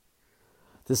body.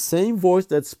 The same voice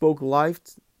that spoke life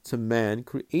to man,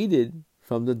 created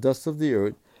from the dust of the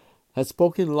earth, had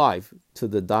spoken life to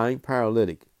the dying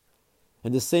paralytic,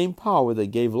 and the same power that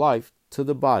gave life to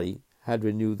the body had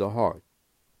renewed the heart.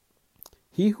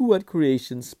 He who at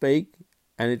creation spake,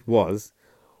 and it was,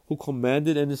 who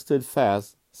commanded and stood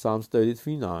fast, Psalms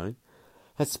 33:9,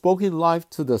 had spoken life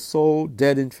to the soul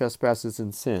dead in trespasses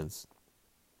and sins.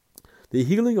 The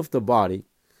healing of the body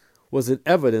was an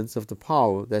evidence of the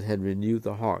power that had renewed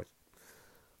the heart.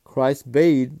 Christ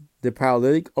bade the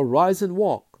paralytic, "Arise and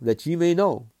walk, that ye may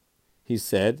know," he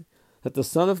said, "that the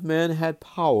Son of Man had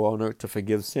power on earth to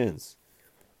forgive sins."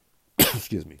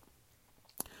 Excuse me.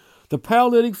 The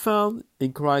paralytic found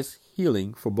in Christ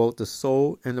healing for both the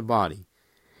soul and the body.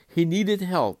 He needed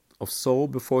health of soul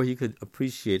before he could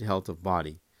appreciate health of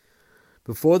body.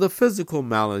 Before the physical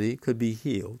malady could be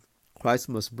healed, Christ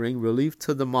must bring relief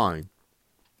to the mind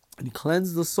and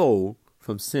cleanse the soul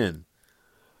from sin.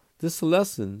 This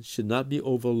lesson should not be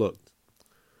overlooked.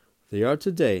 There are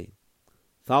today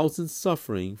thousands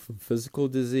suffering from physical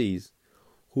disease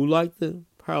who, like the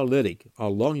paralytic, are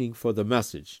longing for the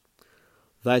message,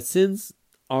 "Thy sins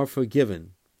are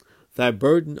forgiven." Thy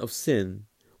burden of sin,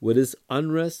 with its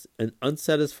unrest and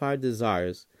unsatisfied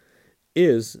desires,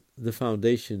 is the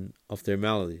foundation of their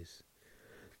maladies.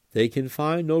 They can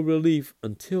find no relief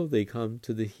until they come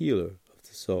to the healer of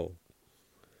the soul.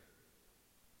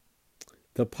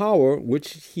 The power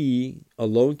which he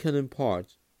alone can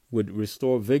impart would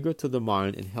restore vigor to the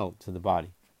mind and health to the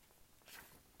body.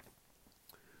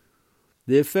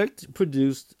 The effect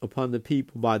produced upon the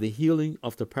people by the healing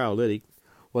of the paralytic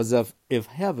was as if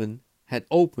heaven had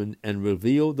opened and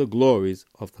revealed the glories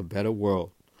of the better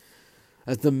world.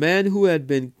 As the man who had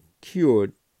been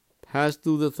cured passed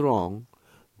through the throng,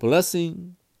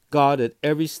 blessing God at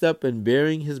every step and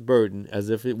bearing his burden as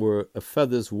if it were a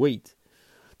feather's weight,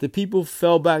 the people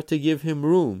fell back to give him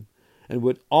room, and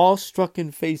with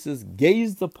awe-stricken faces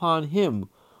gazed upon him,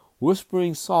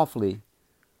 whispering softly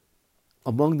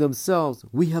among themselves,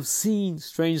 "We have seen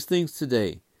strange things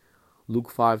today."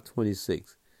 Luke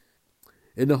 5:26.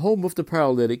 In the home of the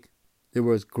paralytic, there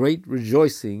was great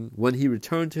rejoicing when he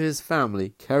returned to his family,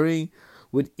 carrying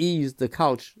with ease the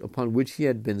couch upon which he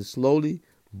had been slowly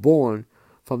borne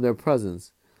from their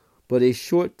presence but a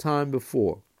short time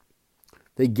before.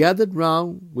 They gathered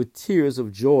round with tears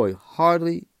of joy,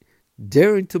 hardly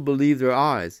daring to believe their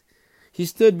eyes. He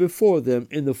stood before them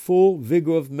in the full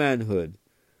vigor of manhood.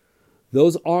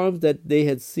 Those arms that they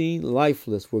had seen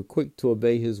lifeless were quick to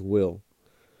obey his will.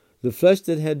 The flesh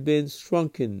that had been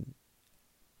shrunken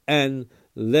and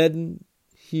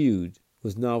leaden-hued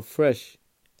was now fresh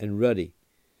and ruddy.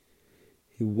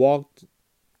 He walked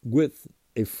with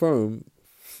a firm,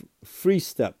 free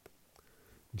step.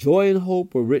 Joy and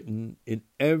hope were written in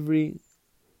every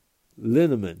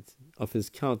lineament of his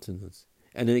countenance,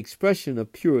 and an expression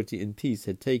of purity and peace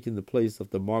had taken the place of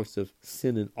the marks of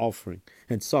sin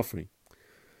and suffering.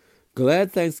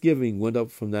 Glad thanksgiving went up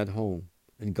from that home,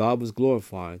 and God was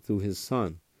glorified through his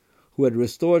Son, who had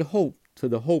restored hope to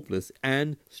the hopeless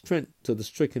and strength to the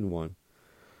stricken one.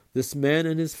 This man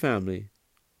and his family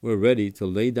were ready to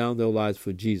lay down their lives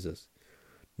for Jesus.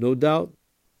 No doubt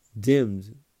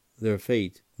dimmed their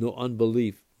fate, no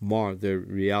unbelief marred their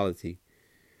reality.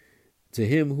 To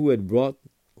him who had brought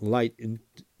light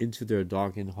into their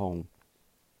darkened home.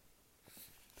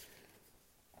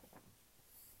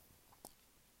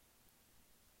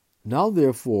 Now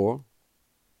therefore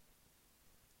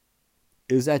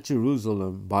is at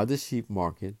Jerusalem by the sheep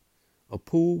market a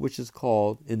pool which is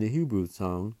called in the Hebrew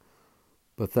tongue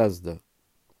Bethesda,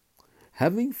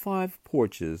 having 5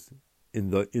 porches. In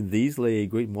these lay a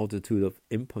great multitude of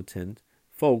impotent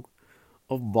folk,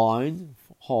 of blind,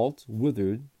 halt,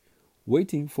 withered,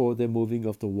 waiting for the moving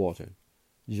of the water.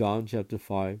 John chapter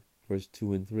 5, verse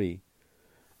 2 and 3.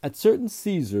 At certain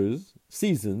seasons,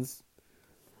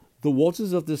 the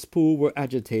waters of this pool were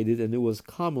agitated, and it was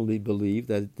commonly believed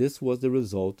that this was the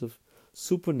result of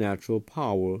supernatural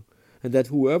power, and that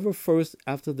whoever first,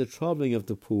 after the troubling of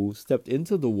the pool, stepped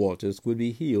into the waters would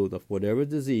be healed of whatever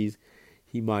disease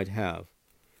he might have.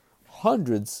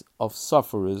 Hundreds of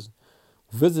sufferers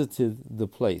visited the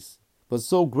place, but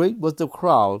so great was the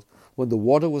crowd when the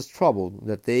water was troubled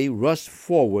that they rushed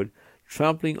forward,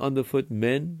 trampling underfoot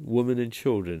men, women, and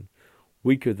children,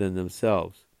 weaker than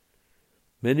themselves.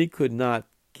 Many could not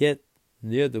get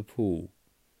near the pool.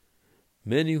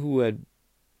 Many who had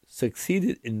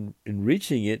succeeded in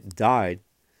reaching it died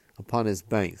upon its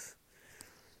banks.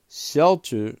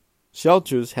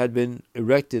 Shelters had been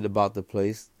erected about the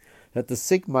place, that the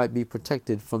sick might be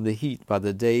protected from the heat by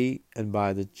the day and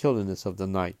by the chilliness of the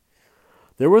night.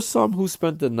 There were some who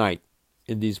spent the night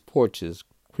in these porches,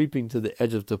 creeping to the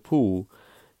edge of the pool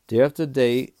day after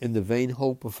day in the vain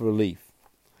hope of relief.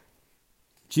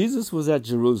 Jesus was at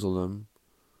Jerusalem,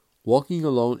 walking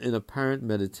alone in apparent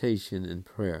meditation and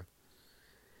prayer.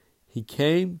 He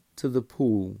came to the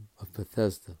pool of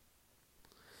Bethesda.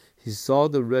 He saw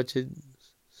the wretched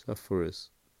sufferers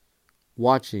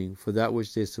watching for that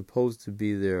which they supposed to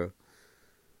be their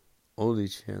only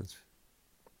chance.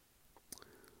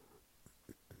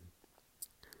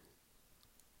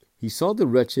 He saw the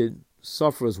wretched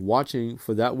sufferers watching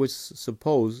for that which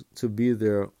supposed to be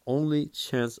their only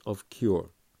chance of cure.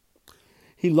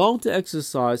 He longed to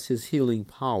exercise his healing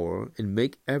power and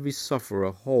make every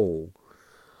sufferer whole.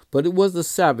 But it was the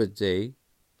Sabbath day.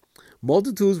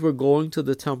 Multitudes were going to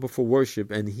the temple for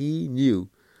worship, and he knew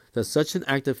that such an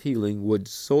act of healing would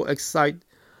so excite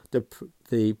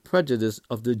the prejudice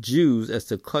of the Jews as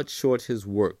to cut short his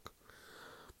work.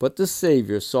 But the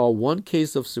Savior saw one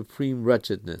case of supreme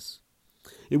wretchedness.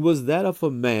 It was that of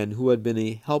a man who had been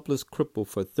a helpless cripple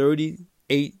for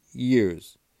 38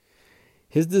 years.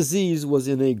 His disease was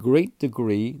in a great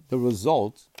degree the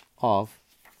result of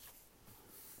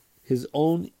his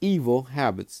own evil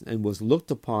habits and was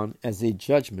looked upon as a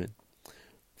judgment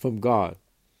from God.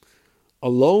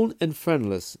 Alone and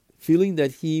friendless, feeling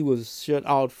that he was shut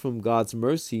out from God's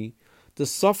mercy, the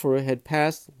sufferer had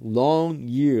passed long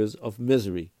years of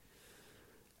misery.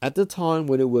 At the time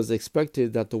when it was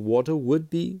expected that the water would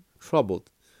be troubled,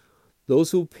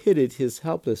 those who pitied his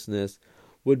helplessness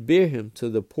would bear him to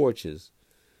the porches.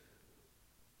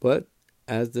 But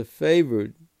as the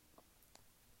favored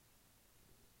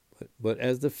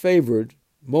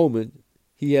moment,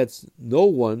 he had no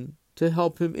one to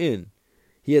help him in.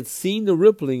 He had seen the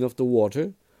rippling of the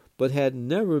water, but had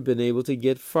never been able to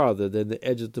get farther than the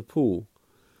edge of the pool.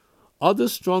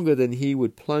 Others stronger than he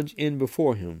would plunge in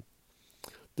before him.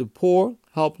 The poor,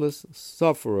 helpless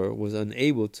sufferer was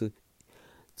unable to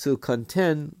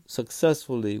contend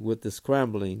successfully with the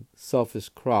scrambling, selfish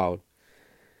crowd.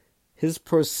 His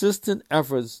persistent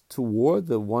efforts toward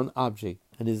the one object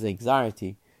and his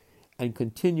anxiety and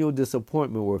continual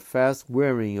disappointment were fast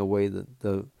wearing away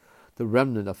the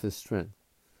remnant of his strength.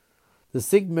 The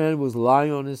sick man was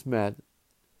lying on his mat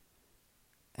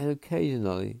and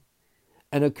occasionally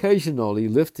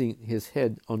lifting his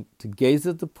head to gaze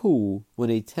at the pool when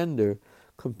a tender,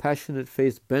 compassionate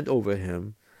face bent over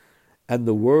him, and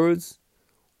the words,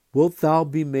 "Wilt thou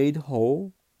be made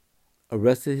whole?"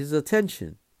 arrested his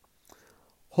attention.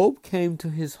 Hope came to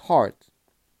his heart.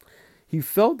 He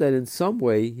felt that in some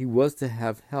way he was to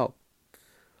have help,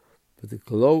 but the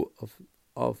glow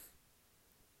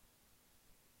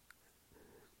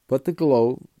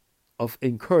of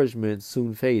encouragement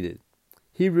soon faded.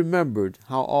 He remembered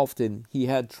how often he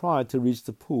had tried to reach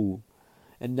the pool,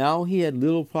 and now he had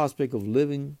little prospect of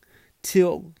living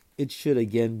till it should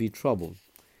again be troubled.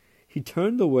 He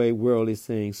turned away wearily,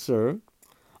 saying, "Sir,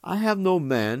 I have no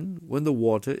man when the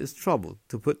water is troubled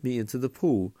to put me into the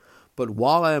pool, but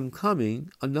while I am coming,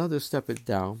 another steppeth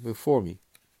down before me."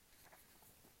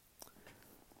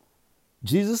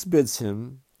 Jesus bids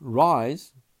him,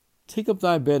 "Rise, take up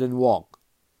thy bed and walk."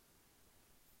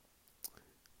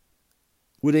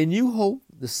 With a new hope,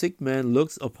 the sick man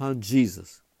looks upon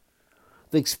Jesus.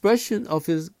 The expression of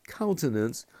his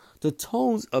countenance, the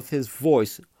tones of his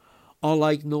voice are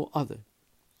like no other.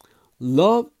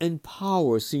 Love and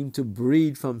power seem to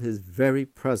breathe from his very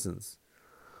presence.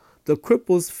 The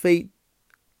cripple's fate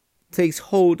takes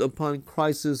hold upon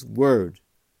Christ's word.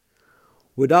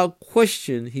 Without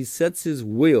question, he sets his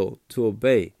will to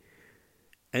obey.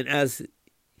 And as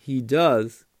he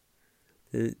does,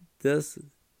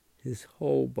 his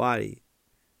whole body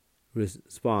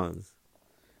responds.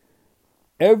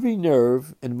 Every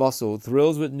nerve and muscle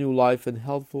thrills with new life, and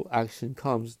healthful action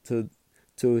comes to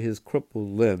his crippled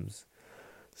limbs.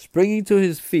 Springing to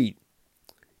his feet,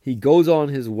 he goes on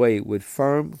his way with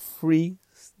firm, free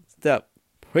step,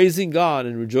 praising God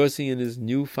and rejoicing in his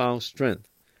newfound strength.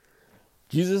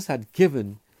 Jesus had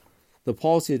given the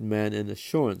palsied man an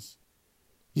assurance.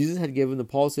 Jesus had given the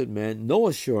palsied man no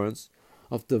assurance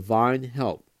of divine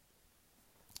help.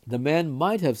 The man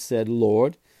might have said,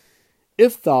 "Lord,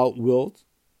 if thou wilt,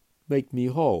 make me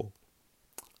whole.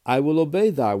 I will obey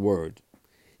thy word."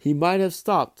 He might have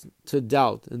stopped to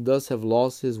doubt and thus have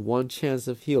lost his one chance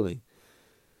of healing.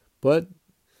 But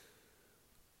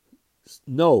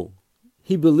no,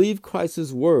 he believed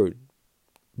Christ's word,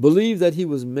 believed that he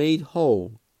was made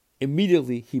whole.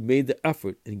 Immediately he made the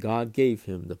effort, and God gave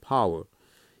him the power.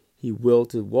 He willed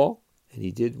to walk, and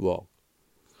he did walk.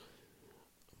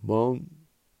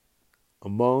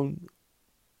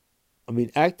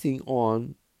 Acting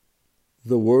on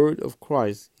the word of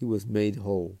Christ, he was made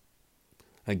whole.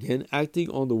 Again, acting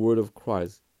on the word of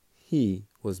Christ, he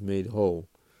was made whole.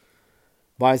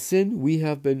 By sin, we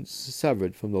have been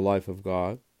severed from the life of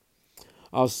God.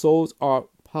 Our souls are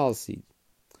palsied.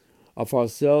 Of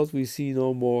ourselves, we see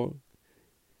no more.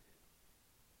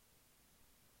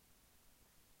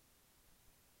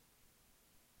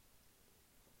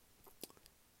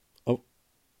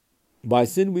 By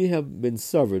sin, we have been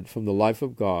severed from the life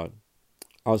of God.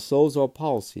 Our souls are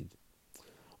palsied.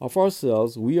 Of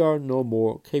ourselves, we are no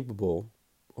more capable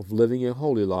of living a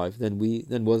holy life than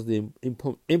was the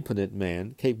impotent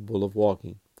man capable of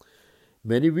walking.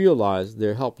 Many realize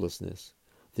their helplessness.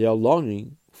 They are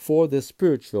longing for that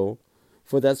spiritual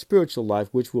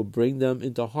life which will bring them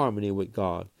into harmony with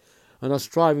God, and are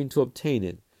striving to obtain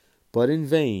it, but in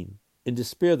vain. In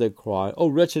despair they cry, "O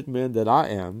wretched man that I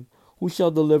am, who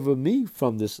shall deliver me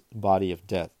from this body of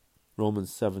death?"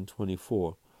 Romans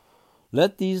 7:24.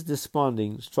 Let these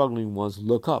desponding, struggling ones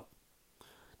look up.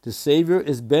 The Savior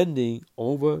is bending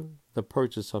over the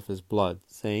purchase of his blood,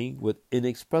 saying with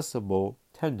inexpressible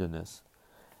tenderness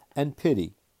and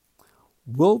pity,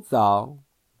 "Wilt thou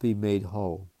be made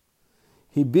whole?"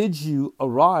 He bids you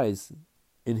arise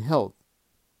in health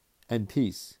and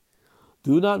peace.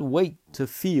 Do not wait to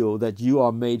feel that you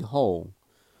are made whole.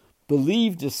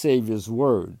 Believe the Savior's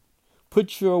word.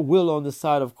 Put your will on the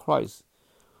side of Christ.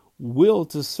 Will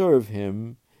to serve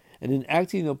him, and in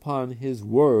acting upon his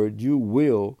word, you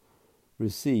will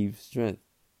receive strength.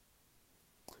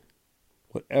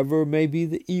 Whatever may be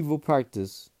the evil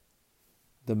practice,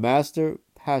 the master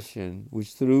passion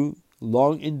which through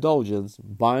long indulgence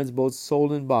binds both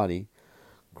soul and body,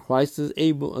 Christ is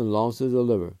able and longs to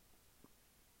deliver.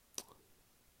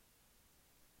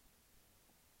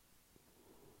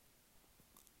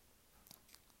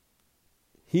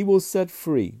 He will set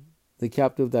free the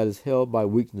captive that is held by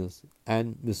weakness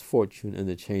and misfortune in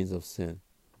the chains of sin.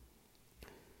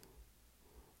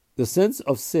 The sense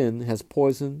of sin has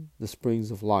poisoned the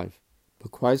springs of life.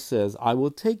 But Christ says, "I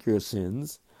will take your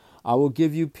sins. I will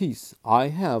give you peace. I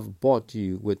have bought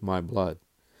you with my blood.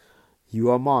 You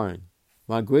are mine.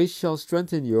 My grace shall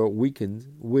strengthen your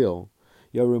weakened will,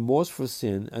 your remorse for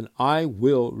sin, and I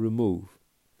will remove.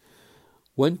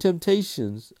 When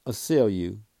temptations assail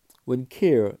you, when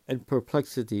care and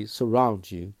perplexity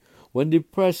surround you, when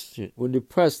depressed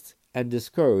and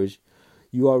discouraged,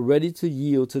 you are ready to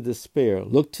yield to despair,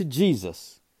 look to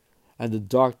Jesus, and the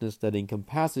darkness that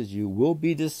encompasses you will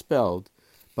be dispelled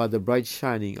by the bright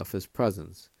shining of his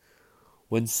presence.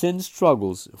 When sin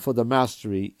struggles for the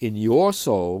mastery in your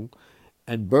soul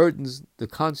and burdens the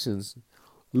conscience,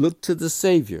 look to the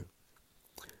Savior.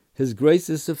 His grace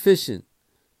is sufficient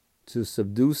to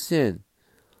subdue sin.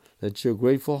 Let your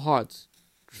grateful hearts,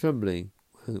 trembling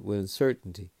with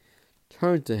uncertainty,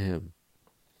 turn to Him.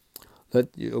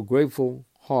 Let your grateful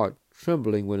heart,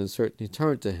 trembling with uncertainty,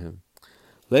 turn to Him.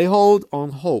 Lay hold on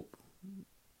hope,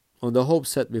 on the hope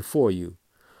set before you.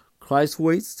 Christ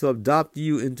waits to adopt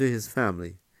you into His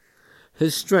family.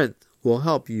 His strength will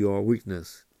help your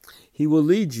weakness. He will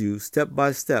lead you step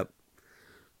by step.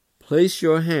 Place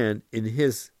your hand in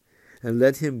His and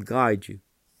let Him guide you.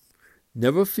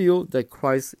 Never feel that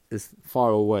Christ is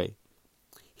far away.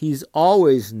 He is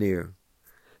always near.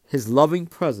 His loving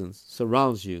presence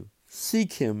surrounds you.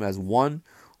 Seek Him as one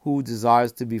who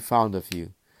desires to be found of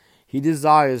you. He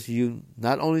desires you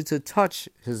not only to touch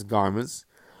His garments,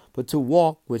 but to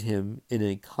walk with Him in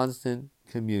a constant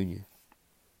communion.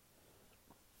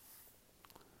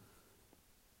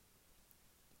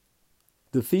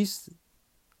 The Feast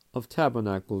of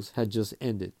Tabernacles had just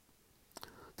ended.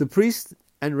 The priests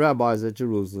and rabbis at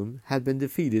Jerusalem had been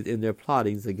defeated in their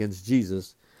plottings against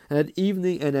Jesus, and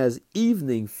as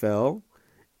evening fell,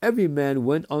 every man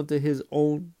went unto his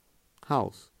own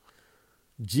house.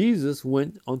 Jesus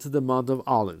went unto the Mount of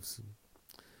Olives.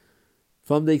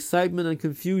 From the excitement and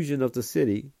confusion of the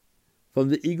city, from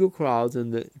the eager crowds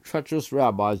and the treacherous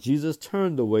rabbis, Jesus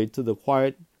turned away to the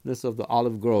quietness of the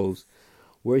olive groves,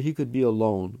 where He could be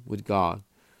alone with God.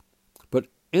 But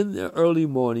in the early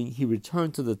morning He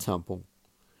returned to the temple,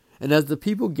 and as the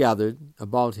people gathered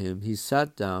about Him, He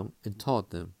sat down and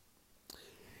taught them.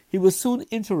 He was soon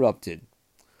interrupted.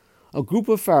 A group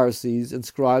of Pharisees and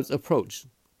scribes approached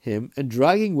Him, and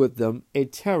dragging with them a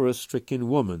terror-stricken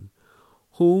woman,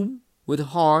 whom with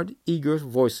hard, eager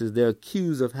voices they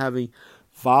accused of having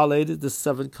violated the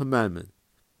seventh commandment.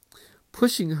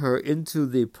 Pushing her into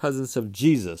the presence of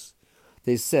Jesus,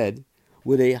 they said,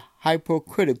 with a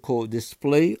hypocritical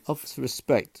display of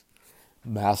respect,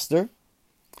 "Master,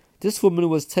 this woman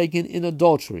was taken in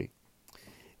adultery,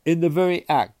 in the very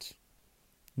act.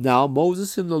 Now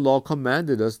Moses in the law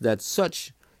commanded us that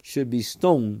such should be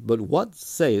stoned, but what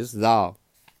sayest thou?"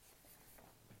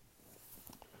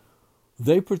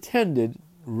 They pretended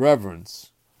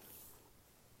reverence,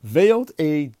 veiled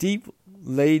a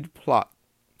deep-laid plot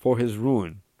for His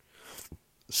ruin.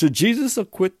 Should Jesus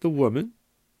acquit the woman?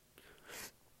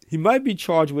 He might be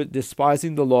charged with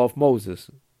despising the law of Moses.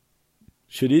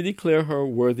 Should He declare her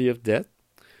worthy of death?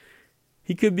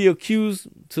 He could be accused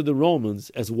to the Romans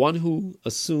as one who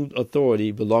assumed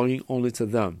authority belonging only to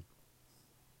them.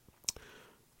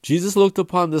 Jesus looked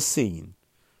upon the scene,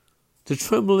 the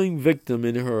trembling victim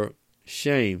in her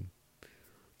shame,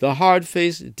 the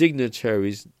hard-faced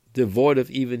dignitaries devoid of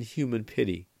even human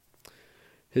pity.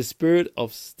 His spirit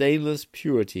of stainless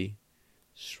purity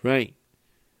shrank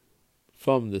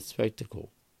from the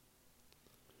spectacle.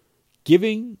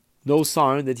 Giving no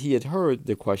sign that He had heard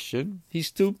the question, He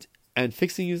stooped and,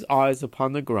 fixing His eyes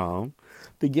upon the ground,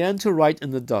 began to write in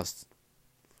the dust.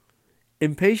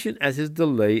 Impatient at His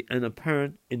delay and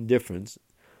apparent indifference,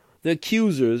 the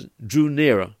accusers drew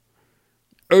nearer,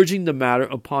 urging the matter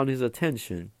upon His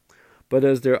attention. But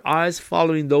as their eyes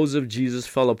following those of Jesus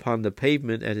fell upon the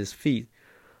pavement at His feet,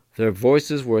 their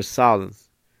voices were silenced.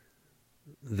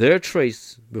 There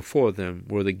traced before them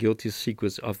were the guilty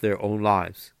secrets of their own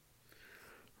lives.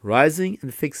 Rising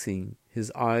and fixing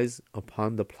His eyes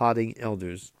upon the plotting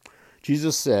elders,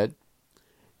 Jesus said,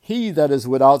 "He that is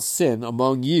without sin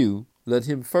among you, let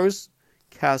him first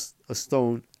cast a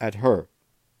stone at her."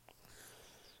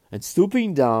 And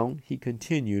stooping down, He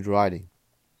continued writing.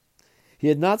 He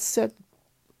had not set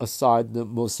aside the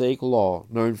Mosaic law,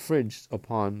 nor infringed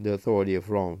upon the authority of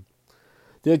Rome.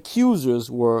 The accusers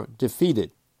were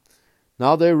defeated.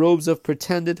 Now their robes of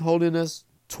pretended holiness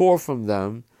tore from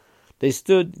them. They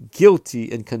stood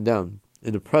guilty and condemned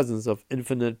in the presence of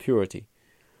infinite purity,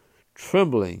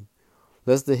 trembling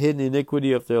lest the hidden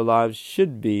iniquity of their lives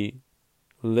should be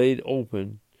laid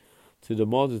open to the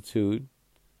multitude.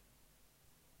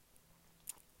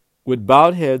 With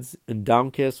bowed heads and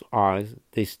downcast eyes,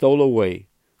 they stole away,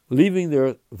 leaving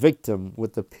their victim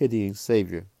with the pitying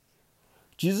Savior.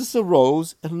 Jesus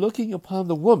arose and, looking upon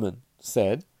the woman,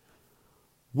 said,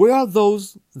 "Where are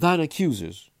those thine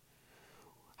accusers?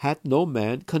 Hath no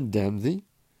man condemned thee?"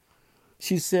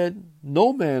 She said,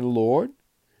 "No man, Lord."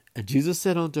 And Jesus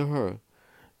said unto her,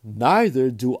 "Neither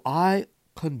do I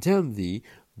condemn thee.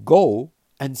 Go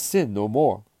and sin no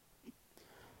more."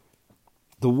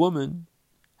 The woman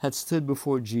had stood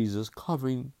before Jesus,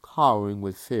 cowering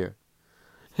with fear.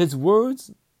 His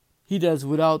words, "He that is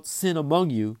without sin among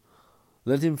you,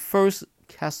 let him first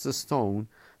cast a stone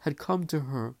had come to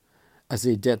her as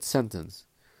a death sentence.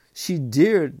 She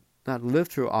dared not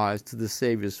lift her eyes to the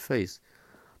Savior's face,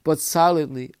 but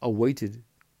silently awaited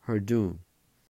her doom.